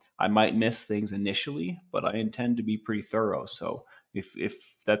 I might miss things initially, but I intend to be pretty thorough. So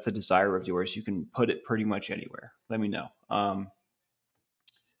if that's a desire of yours, you can put it pretty much anywhere. Let me know.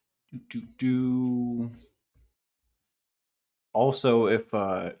 Also, if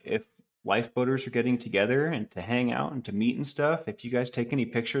lifeboaters are getting together and to hang out and to meet and stuff, if you guys take any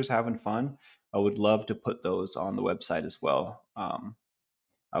pictures having fun, I would love to put those on the website as well. I,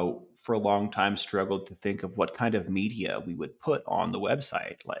 for a long time, struggled to think of what kind of media we would put on the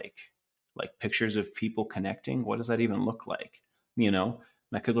website, like pictures of people connecting. What does that even look like?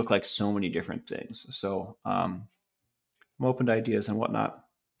 That could look like so many different things. So I'm open to ideas and whatnot.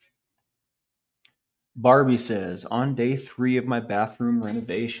 Barbie says, on day 3 of my bathroom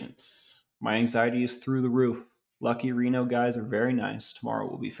renovations, my anxiety is through the roof. Lucky Reno guys are very nice. Tomorrow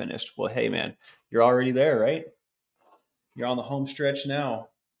will be finished. Well, hey, man, you're already there, right? You're on the home stretch now.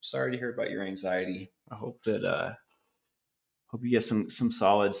 Sorry to hear about your anxiety. I hope you get some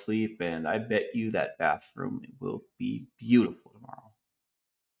solid sleep, and I bet you that bathroom will be beautiful tomorrow.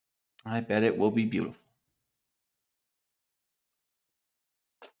 I bet it will be beautiful.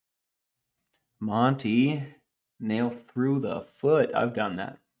 Monty, nail through the foot. I've done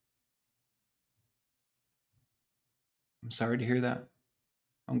that. I'm sorry to hear that.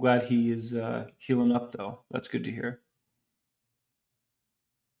 I'm glad he is healing up, though. That's good to hear.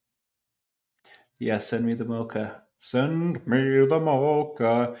 Yeah, send me the mocha. Send me the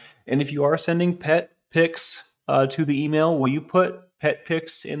mocha. And if you are sending pet pics to the email, will you put pet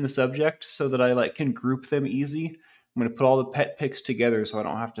pics in the subject so that I can group them easy? I'm going to put all the pet pics together so I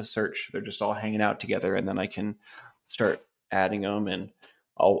don't have to search. They're just all hanging out together, and then I can start adding them. And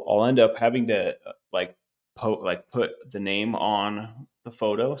I'll end up having to put the name on the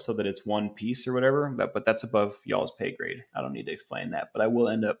photo so that it's one piece or whatever. But that's above y'all's pay grade. I don't need to explain that. But I will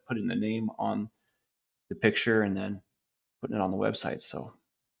end up putting the name on the picture and then putting it on the website. So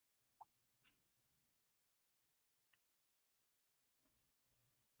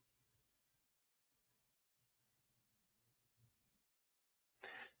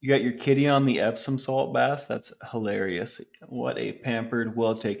you got your kitty on the Epsom salt bath. That's hilarious. What a pampered,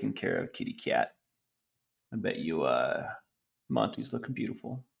 well taken care of kitty cat. I bet you Monty's looking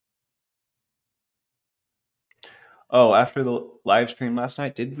beautiful. Oh, after the live stream last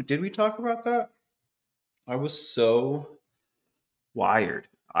night, did we talk about that? I was so wired.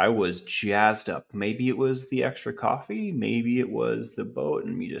 I was jazzed up. Maybe it was the extra coffee, maybe it was the boat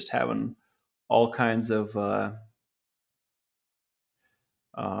and me just having all kinds of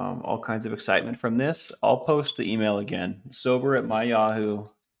excitement from this. I'll post the email again.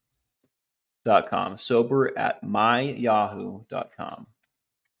 Sober@myyahoo.com. Sober@myyahoo.com.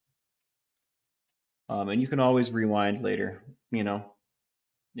 And you can always rewind later, you know,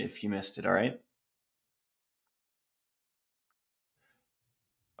 if you missed it. All right.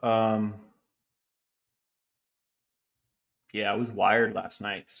 Um, yeah, I was wired last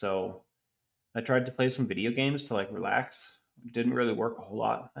night, so I tried to play some video games to like relax. It didn't really work a whole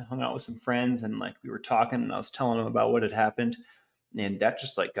lot. I hung out with some friends and like we were talking, and I was telling them about what had happened, and that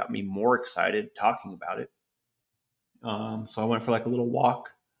just like got me more excited talking about it. So I went for like a little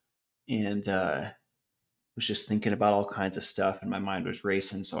walk and was just thinking about all kinds of stuff, and my mind was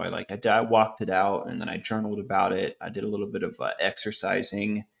racing. So I walked it out, and then I journaled about it. I did a little bit of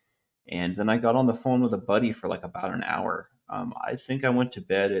exercising, and then I got on the phone with a buddy for like about an hour. I think I went to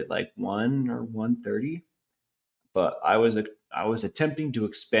bed at like 1 or 1:30, but I was attempting to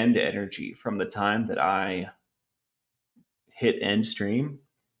expend energy from the time that I hit end stream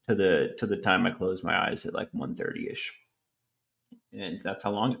to the time I closed my eyes at like 1:30 ish, and that's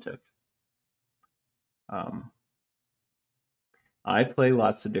how long it took. Um, I play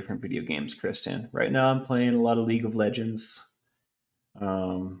lots of different video games, Kristen. Right now, I'm playing a lot of League of Legends.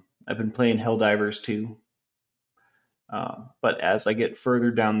 I've been playing Helldivers too. But as I get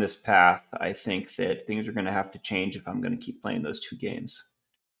further down this path, I think that things are going to have to change if I'm going to keep playing those two games.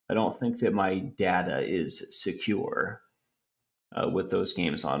 I don't think that my data is secure with those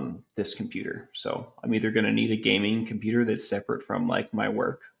games on this computer. So I'm either going to need a gaming computer that's separate from like my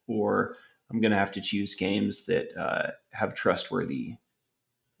work, or I'm going to have to choose games that have trustworthy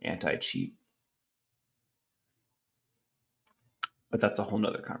anti cheat. But that's a whole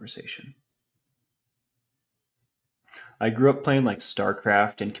nother conversation. I grew up playing like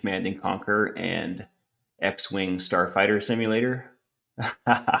StarCraft and Command and Conquer and X-Wing Starfighter Simulator.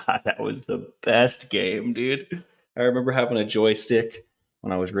 That was the best game, dude. I remember having a joystick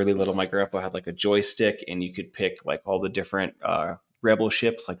when I was really little. My grandpa had like a joystick, and you could pick like all the different rebel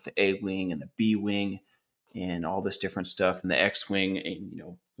ships, like the A-Wing and the B-Wing, and all this different stuff, and the X-Wing,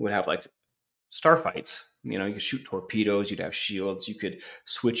 and would have like starfights. You could shoot torpedoes, you'd have shields, you could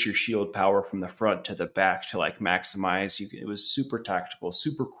switch your shield power from the front to the back to like maximize. It was super tactical,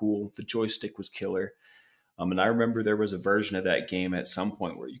 super cool. The joystick was killer. And I remember there was a version of that game at some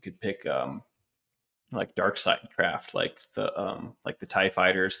point where you could pick like dark side craft, like the TIE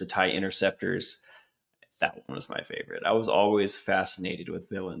fighters, the TIE interceptors. That one was my favorite. I was always fascinated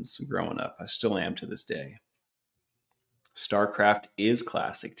with villains growing up. I still am to this day. StarCraft is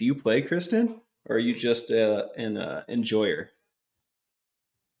classic. Do you play, Kristen? Or are you just an enjoyer?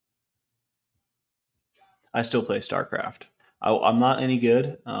 I still play StarCraft. I'm not any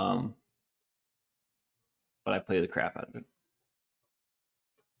good, but I play the crap out of it.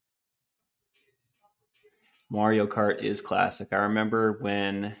 Mario Kart is classic. I remember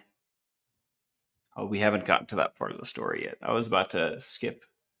when. Oh, we haven't gotten to that part of the story yet. I was about to skip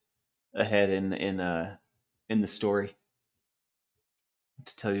ahead in the story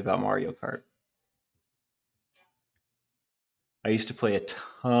to tell you about Mario Kart. I used to play a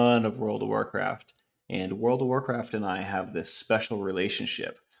ton of World of Warcraft, and World of Warcraft and I have this special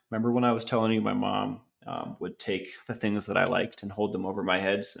relationship. Remember when I was telling you my mom would take the things that I liked and hold them over my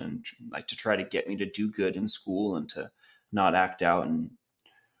heads and like to try to get me to do good in school and to not act out and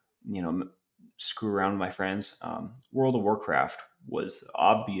you know screw around with my friends. World of Warcraft was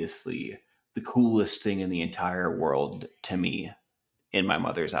obviously the coolest thing in the entire world to me in my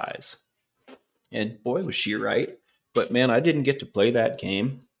mother's eyes. And boy, was she right. But man, I didn't get to play that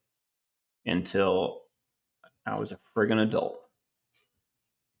game until I was a friggin' adult.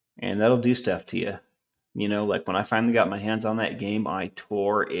 And that'll do stuff to you. Like when I finally got my hands on that game, I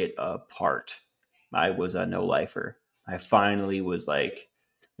tore it apart. I was a no lifer. I finally was like,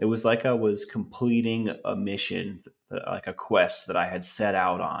 it was like I was completing a mission, like a quest that I had set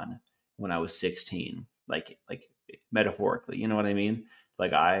out on when I was 16, like metaphorically. You know what I mean?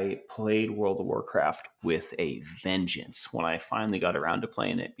 Like I played World of Warcraft with a vengeance when I finally got around to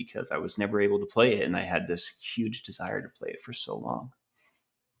playing it because I was never able to play it, and I had this huge desire to play it for so long.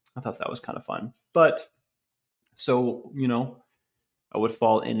 I thought that was kind of fun, but so, I would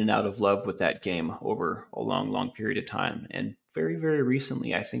fall in and out of love with that game over a long, long period of time. And very, very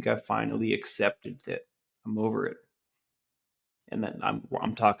recently, I think I've finally accepted that I'm over it. And then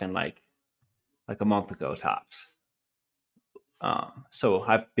I'm talking like a month ago tops. So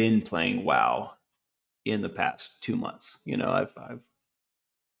I've been playing WoW in the past 2 months. I've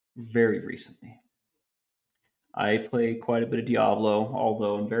very recently. I play quite a bit of Diablo,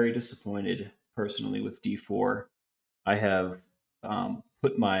 although I'm very disappointed personally with D4. I have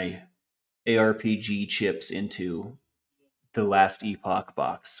put my ARPG chips into the last Epoch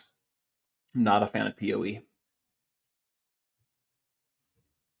box. I'm not a fan of PoE.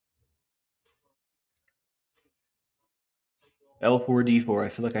 L4D4. I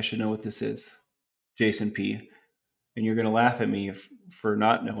feel like I should know what this is. Jason P. And you're going to laugh at me for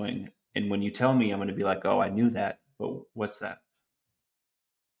not knowing. And when you tell me, I'm going to be like, oh, I knew that. But what's that?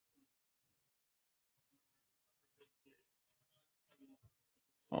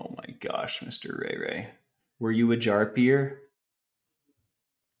 Oh my gosh, Mr. Ray Ray. Were you a jar peer?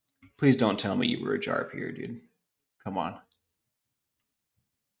 Please don't tell me you were a jar peer, dude. Come on.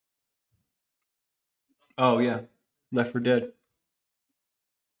 Oh, yeah. Left for Dead.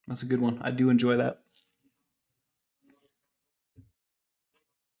 That's a good one. I do enjoy that.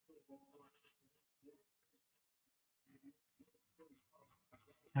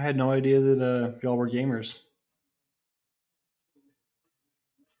 I had no idea that y'all were gamers.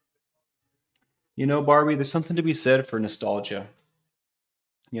 You know, Barbie, there's something to be said for nostalgia.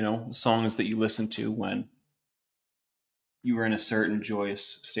 You know, songs that you listen to when you were in a certain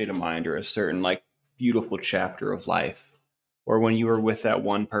joyous state of mind or a certain like beautiful chapter of life, or when you were with that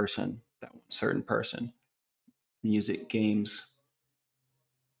one person, that one certain person. Music, games,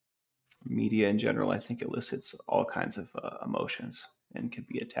 media in general, I think elicits all kinds of emotions and can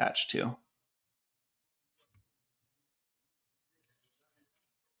be attached to.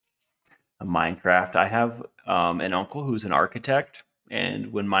 Minecraft. I have an uncle who's an architect,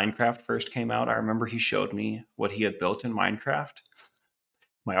 and when Minecraft first came out, I remember he showed me what he had built in Minecraft.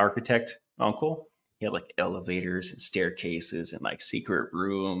 My architect uncle, he had like elevators and staircases and like secret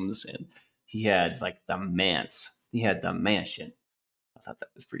rooms, and he had like the manse. He had the mansion. I thought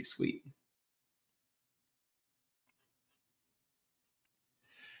that was pretty sweet.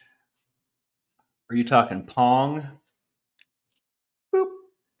 Are you talking Pong? Boop.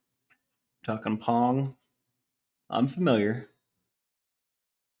 Talking Pong? I'm familiar.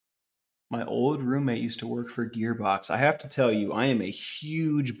 My old roommate used to work for Gearbox. I have to tell you, I am a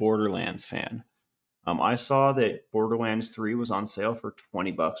huge Borderlands fan. I saw that Borderlands 3 was on sale for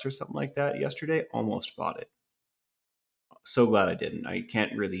 20 bucks or something like that yesterday. Almost bought it. So glad I didn't. I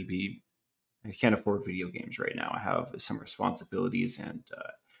can't afford video games right now. I have some responsibilities and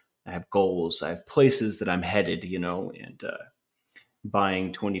I have goals. I have places that I'm headed, you know, and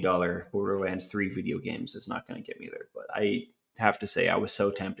buying $20 Borderlands 3 video games is not going to get me there. But I have to say, I was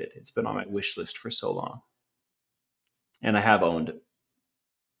so tempted. It's been on my wish list for so long. And I have owned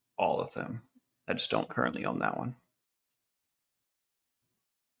all of them. I just don't currently own that one.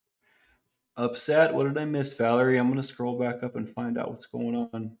 Upset? What did I miss, Valerie? I'm going to scroll back up and find out what's going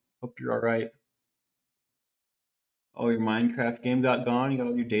on. Hope you're all right. Oh, your Minecraft game got gone? You got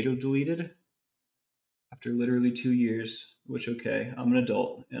all your data deleted? After literally 2 years, which, okay, I'm an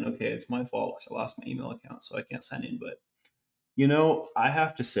adult, and okay, it's my fault because I lost my email account, so I can't sign in. But, you know, I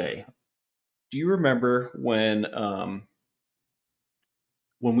have to say, do you remember when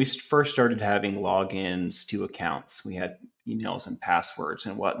we first started having logins to accounts? We had emails and passwords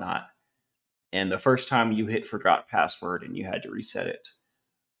and whatnot. And the first time you hit forgot password and you had to reset it.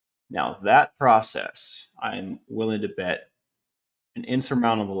 Now, that process, I'm willing to bet an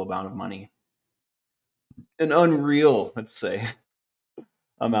insurmountable amount of money, an unreal, let's say,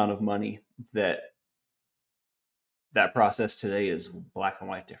 amount of money that that process today is black and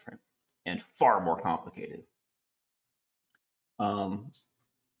white different and far more complicated. Um,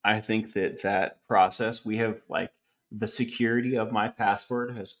 I think that that process, we have like the security of my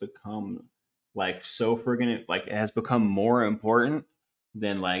password has become like so friggin' like it has become more important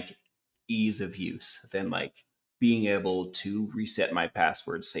than like ease of use, than like being able to reset my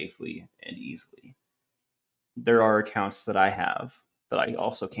password safely and easily. There are accounts that I have that I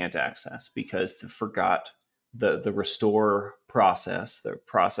also can't access because the restore process, the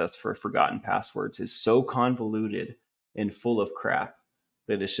process for forgotten passwords is so convoluted and full of crap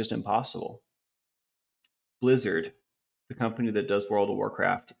that it's just impossible. Blizzard, the company that does World of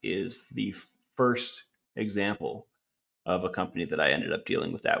Warcraft, is the first example of a company that I ended up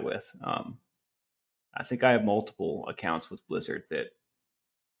dealing with that with. I think I have multiple accounts with Blizzard that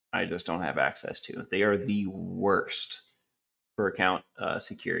I just don't have access to. They are the worst for account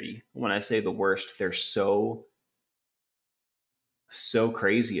security. When I say the worst, they're so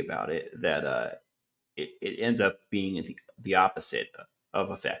crazy about it that it ends up being the opposite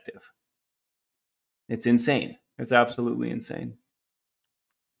of effective. It's insane. It's absolutely insane.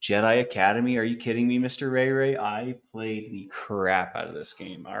 Jedi Academy? Are you kidding me, Mr. Ray Ray? I played the crap out of this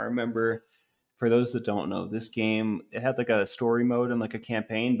game. I remember, for those that don't know, this game, it had like a story mode and like a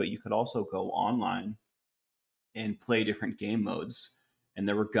campaign, but you could also go online and play different game modes. And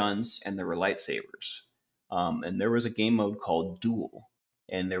there were guns and there were lightsabers. And there was a game mode called Duel.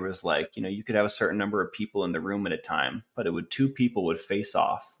 And there was like, you know, you could have a certain number of people in the room at a time, but two people would face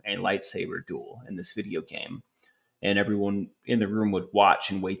off a lightsaber duel in this video game. and everyone in the room would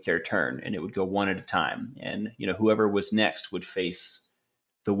watch and wait their turn, and it would go one at a time. And whoever was next would face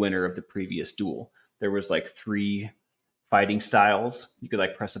the winner of the previous duel. There was like three fighting styles. You could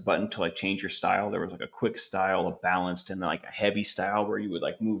like press a button to like change your style. There was like a quick style, a balanced, and then like a heavy style where you would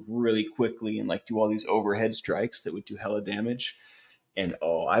like move really quickly and like do all these overhead strikes that would do hella damage. And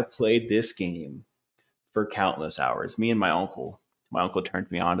oh, I played this game for countless hours. Me and my uncle. My uncle turned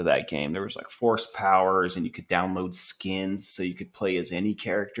me on to that game. There was like force powers, and you could download skins so you could play as any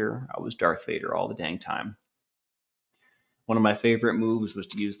character. I was Darth Vader all the dang time. One of my favorite moves was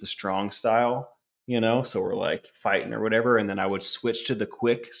to use the strong style, so we're like fighting or whatever, and then I would switch to the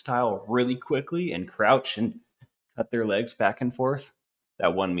quick style really quickly and crouch and cut their legs back and forth.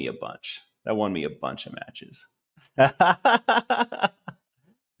 That won me a bunch. That won me a bunch of matches.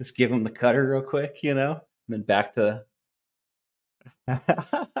 Just give them the cutter real quick, and then back to. I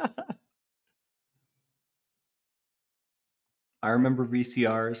remember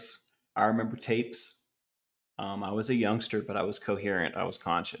VCRs. I remember tapes. I was a youngster, but I was coherent. I was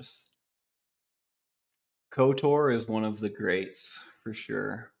conscious. KOTOR is one of the greats for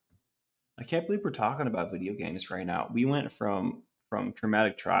sure. I can't believe we're talking about video games right now. We went from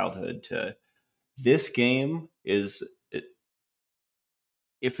traumatic childhood to this game is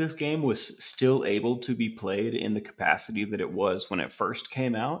if this game was still able to be played in the capacity that it was when it first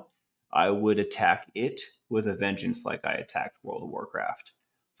came out, I would attack it with a vengeance like I attacked World of Warcraft.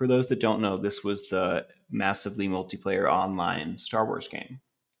 For those that don't know, this was the massively multiplayer online Star Wars game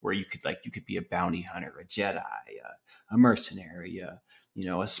where you could be a bounty hunter, a Jedi, a mercenary, a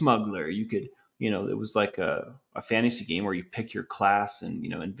smuggler. You could it was like a fantasy game where you pick your class and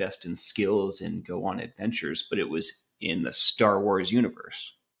invest in skills and go on adventures, but it was in the Star Wars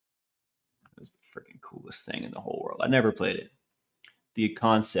universe. It was the freaking coolest thing in the whole world. I never played it. The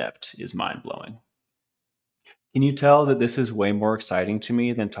concept is mind blowing. Can you tell that this is way more exciting to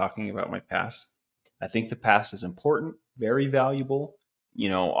me than talking about my past? I think the past is important, very valuable.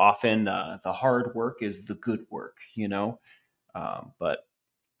 Often the hard work is the good work, but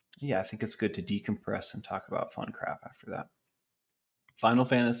yeah, I think it's good to decompress and talk about fun crap after that. Final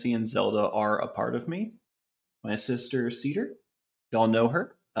Fantasy and Zelda are a part of me. My sister Cedar, y'all know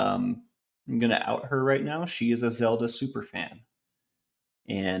her. I'm gonna out her right now. She is a Zelda super fan,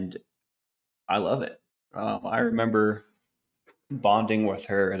 and I love it. I remember bonding with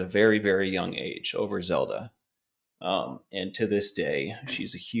her at a very, very young age over Zelda. And to this day,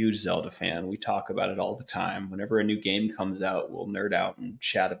 she's a huge Zelda fan. We talk about it all the time. Whenever a new game comes out, we'll nerd out and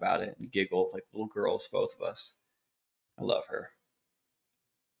chat about it and giggle like little girls, both of us. I love her.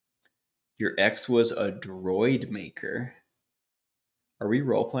 Your ex was a droid maker. Are we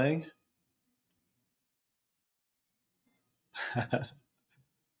role playing?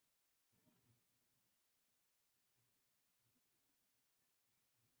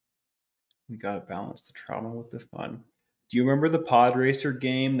 We gotta balance the trauma with the fun. Do you remember the pod racer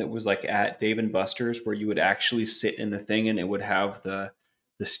game that was like at Dave and Buster's where you would actually sit in the thing and it would have the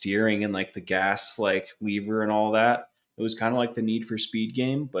steering and like the gas like lever and all that? It was kind of like the Need for Speed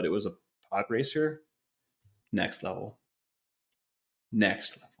game, but it was a pod racer. Next level.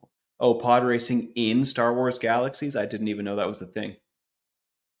 Next level. Oh, pod racing in Star Wars Galaxies? I didn't even know that was the thing.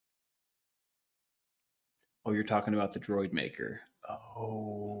 Oh, you're talking about the droid maker.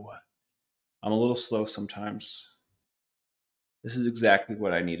 Oh, I'm a little slow sometimes. This is exactly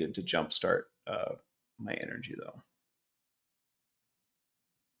what I needed to jumpstart my energy, though.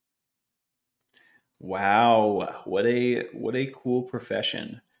 Wow, what a cool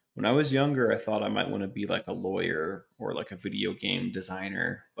profession. When I was younger, I thought I might want to be like a lawyer or like a video game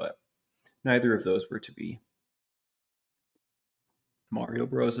designer, but neither of those were to be. Mario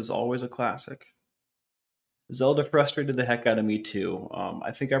Bros is always a classic. Zelda frustrated the heck out of me too.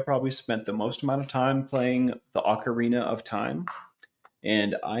 I think I probably spent the most amount of time playing the Ocarina of Time,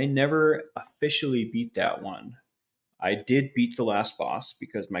 and I never officially beat that one. I did beat the last boss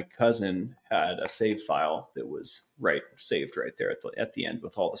because my cousin had a save file that was saved right there at the end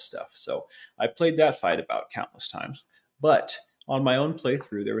with all the stuff. So I played that fight about countless times. But on my own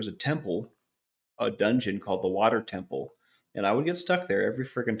playthrough, there was a temple, a dungeon called the Water Temple, and I would get stuck there every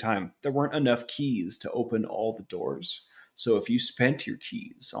friggin' time. There weren't enough keys to open all the doors. So if you spent your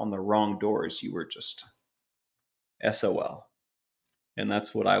keys on the wrong doors, you were just SOL. And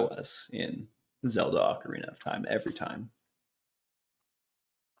that's what I was in Zelda Ocarina of Time every time.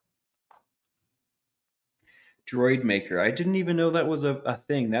 Droid Maker. I didn't even know that was a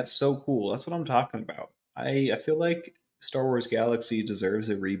thing. That's so cool. That's what I'm talking about. I feel like Star Wars Galaxy deserves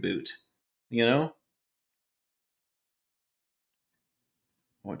a reboot. You know?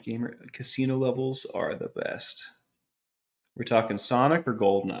 What gamer casino levels are the best? We're talking Sonic or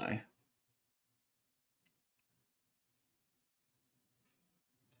Goldeneye?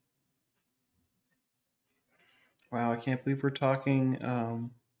 Wow, I can't believe we're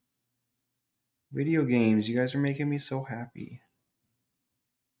talking video games. You guys are making me so happy.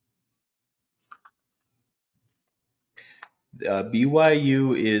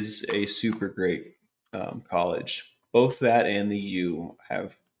 BYU is a super great college. Both that and the U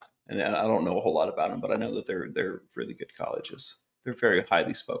have, and I don't know a whole lot about them, but I know that they're really good colleges. They're very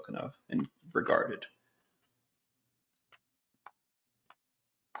highly spoken of and regarded.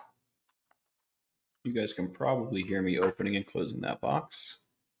 You guys can probably hear me opening and closing that box,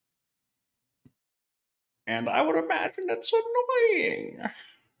 and I would imagine it's annoying.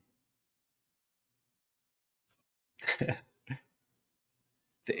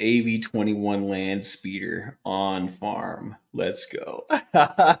 The AV-21 land speeder on farm. Let's go.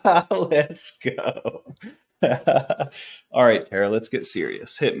 Let's go. All right, Tara, let's get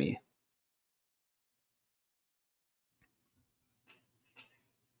serious. Hit me.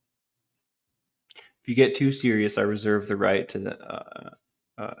 If you get too serious, I reserve the right to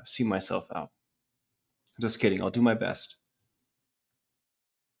see myself out. Just kidding. I'll do my best.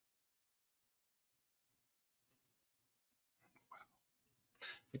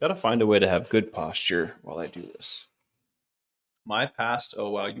 I gotta find a way to have good posture while I do this. My past, oh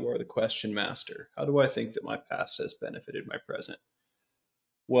wow, you are the question master. How do I think that my past has benefited my present?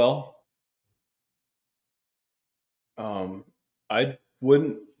 Well, um, I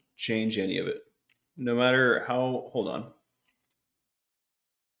wouldn't change any of it. No matter how, hold on.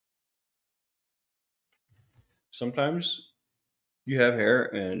 Sometimes you have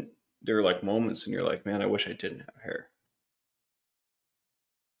hair and there are like moments and you're like, man, I wish I didn't have hair.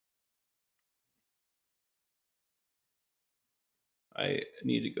 I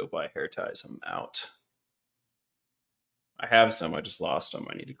need to go buy hair ties. I'm out. I have some. I just lost them.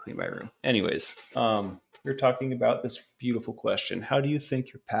 I need to clean my room. Anyways, you're talking about this beautiful question. How do you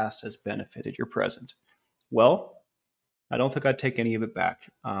think your past has benefited your present? Well, I don't think I'd take any of it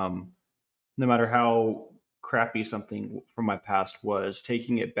back. No matter how crappy something from my past was,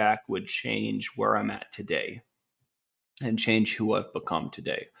 taking it back would change where I'm at today and change who I've become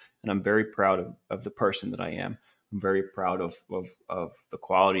today. And I'm very proud of the person that I am. I'm very proud of the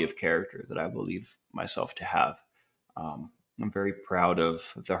quality of character that I believe myself to have. I'm very proud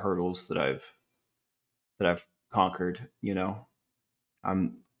of the hurdles that I've conquered. You know,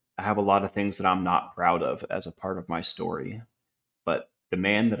 I'm I have a lot of things that I'm not proud of as a part of my story, but the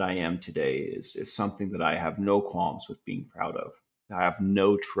man that I am today is something that I have no qualms with being proud of. I have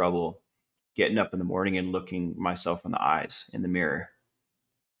no trouble getting up in the morning and looking myself in the eyes in the mirror,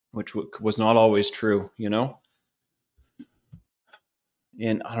 which was not always true, you know?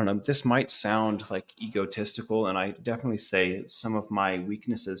 And I don't know, this might sound like egotistical, and I definitely say some of my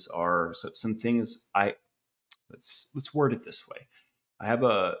weaknesses are some things I let's word it this way. I have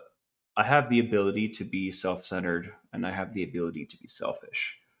a I have the ability to be self-centered and I have the ability to be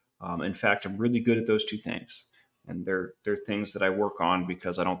selfish. In fact, I'm really good at those two things. And they're things that I work on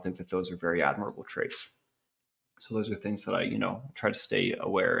because I don't think that those are very admirable traits. So those are things that I, try to stay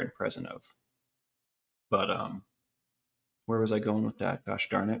aware and present of. But where was I going with that? Gosh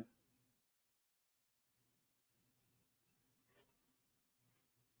darn it.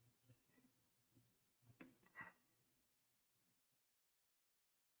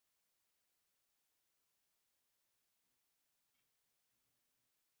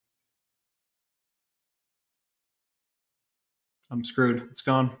 I'm screwed. It's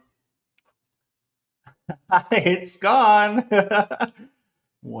gone. It's gone.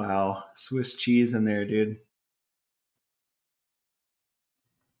 Wow. Swiss cheese in there, dude.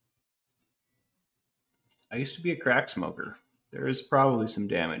 I used to be a crack smoker. There is probably some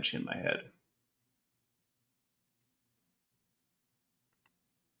damage in my head.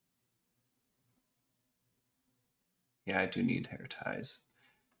 Yeah, I do need hair ties.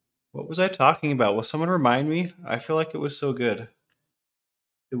 What was I talking about? Will someone remind me? I feel like it was so good.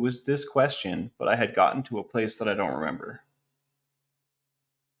 It was this question, but I had gotten to a place that I don't remember.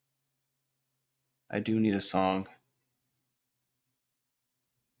 I do need a song.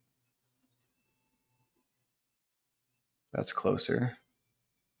 That's closer.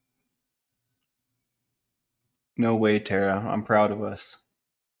 No way, Tara. I'm proud of us.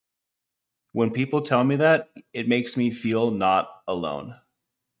 When people tell me that, it makes me feel not alone.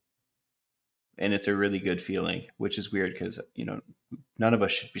 And it's a really good feeling, which is weird because, none of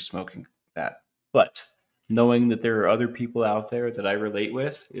us should be smoking that. But knowing that there are other people out there that I relate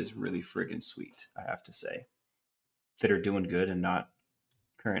with is really friggin' sweet, I have to say, that are doing good and not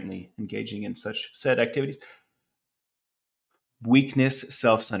currently engaging in such said activities. Weakness,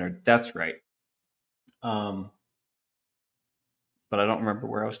 self-centered. That's right. Um, but I don't remember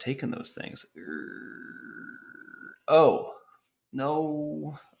where I was taking those things. Oh,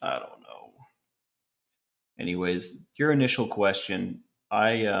 no, I don't know. Anyways, your initial question,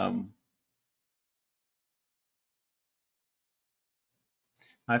 I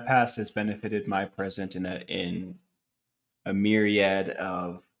my past has benefited my present in a myriad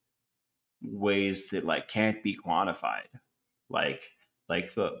of ways that like can't be quantified. Like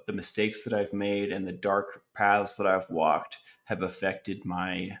like the mistakes that I've made and the dark paths that I've walked have affected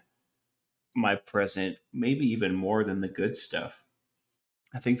my present maybe even more than the good stuff.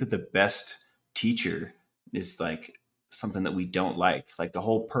 I think that the best teacher is like something that we don't like. Like the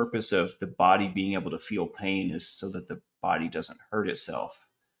whole purpose of the body being able to feel pain is so that the body doesn't hurt itself.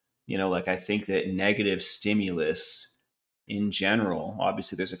 Like I think that negative stimulus in general,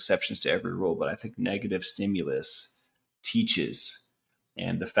 obviously there's exceptions to every rule, but I think negative stimulus teaches.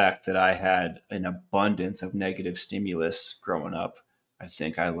 And the fact that I had an abundance of negative stimulus growing up, I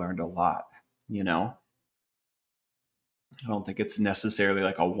think I learned a lot, you know? I don't think it's necessarily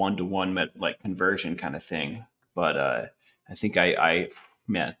like a one-to-one like conversion kind of thing, but I think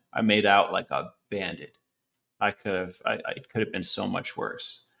man, I made out like a bandit. I could have been so much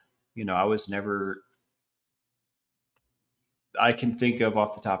worse. I was never. I can think of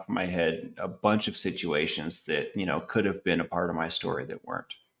off the top of my head a bunch of situations that could have been a part of my story that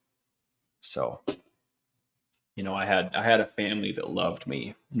weren't. So I had a family that loved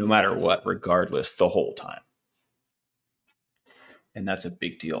me no matter what, regardless, the whole time, and that's a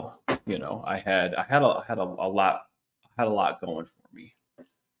big deal. I had a lot going for me.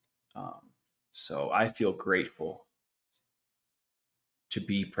 Um, so I feel grateful to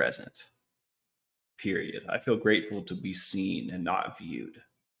be present. Period. I feel grateful to be seen and not viewed,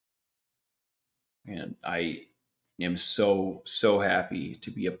 and I am so happy to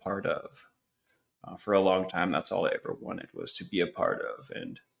be a part of. For a long time, that's all I ever wanted was to be a part of,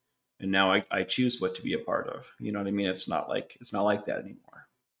 and now I choose what to be a part of. You know what I mean? It's not like that anymore.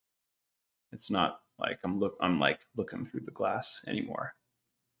 It's not like I'm like looking through the glass anymore.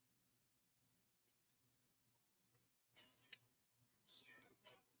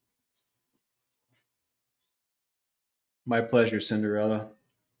 My pleasure, Cinderella.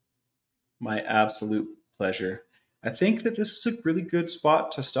 My absolute pleasure. I think that this is a really good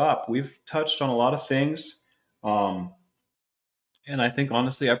spot to stop. We've touched on a lot of things, um, and I think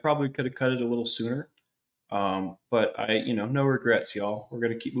honestly, I probably could have cut it a little sooner. But no regrets, y'all. We're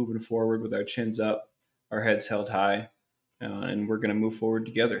gonna keep moving forward with our chins up, our heads held high, and we're gonna move forward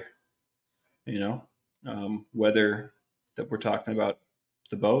together. You know, whether that we're talking about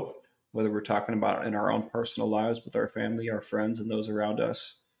the boat, whether we're talking about in our own personal lives with our family, our friends, and those around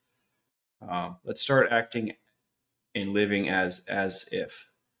us. Let's start acting and living as if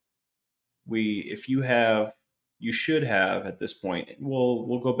you have you should have at this point.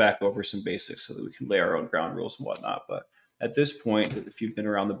 We'll go back over some basics so that we can lay our own ground rules and whatnot. But at this point, if you've been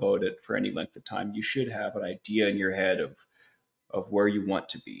around the boat for any length of time, you should have an idea in your head of where you want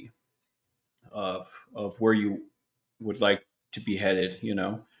to be, of where you would like to be headed.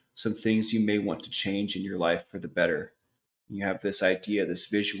 Some things you may want to change in your life for the better. You have this idea, this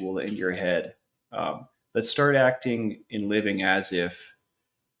visual in your head. Let's start acting and living as if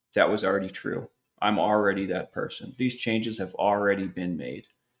that was already true. I'm already that person. These changes have already been made.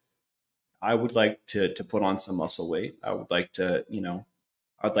 I would like to put on some muscle weight. I'd like to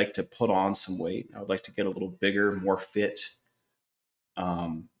put on some weight. I would like to get a little bigger, more fit. So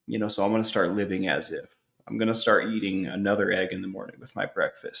I'm going to start living as if. I'm going to start eating another egg in the morning with my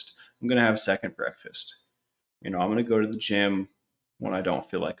breakfast. I'm going to have second breakfast. I'm going to go to the gym when I don't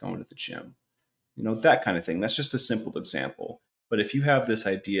feel like going to the gym. That kind of thing. That's just a simple example. But if you have this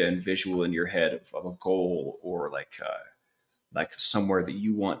idea and visual in your head of a goal or like somewhere that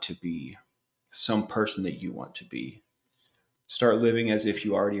you want to be, some person that you want to be, start living as if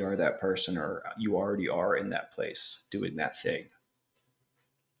you already are that person or you already are in that place doing that thing.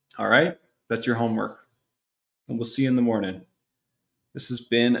 All right? That's your homework. And we'll see you in the morning. This has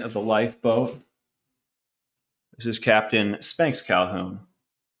been The Lifeboat. This is Captain Spanks Calhoun,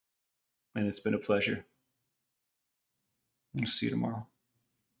 and it's been a pleasure. We'll see you tomorrow.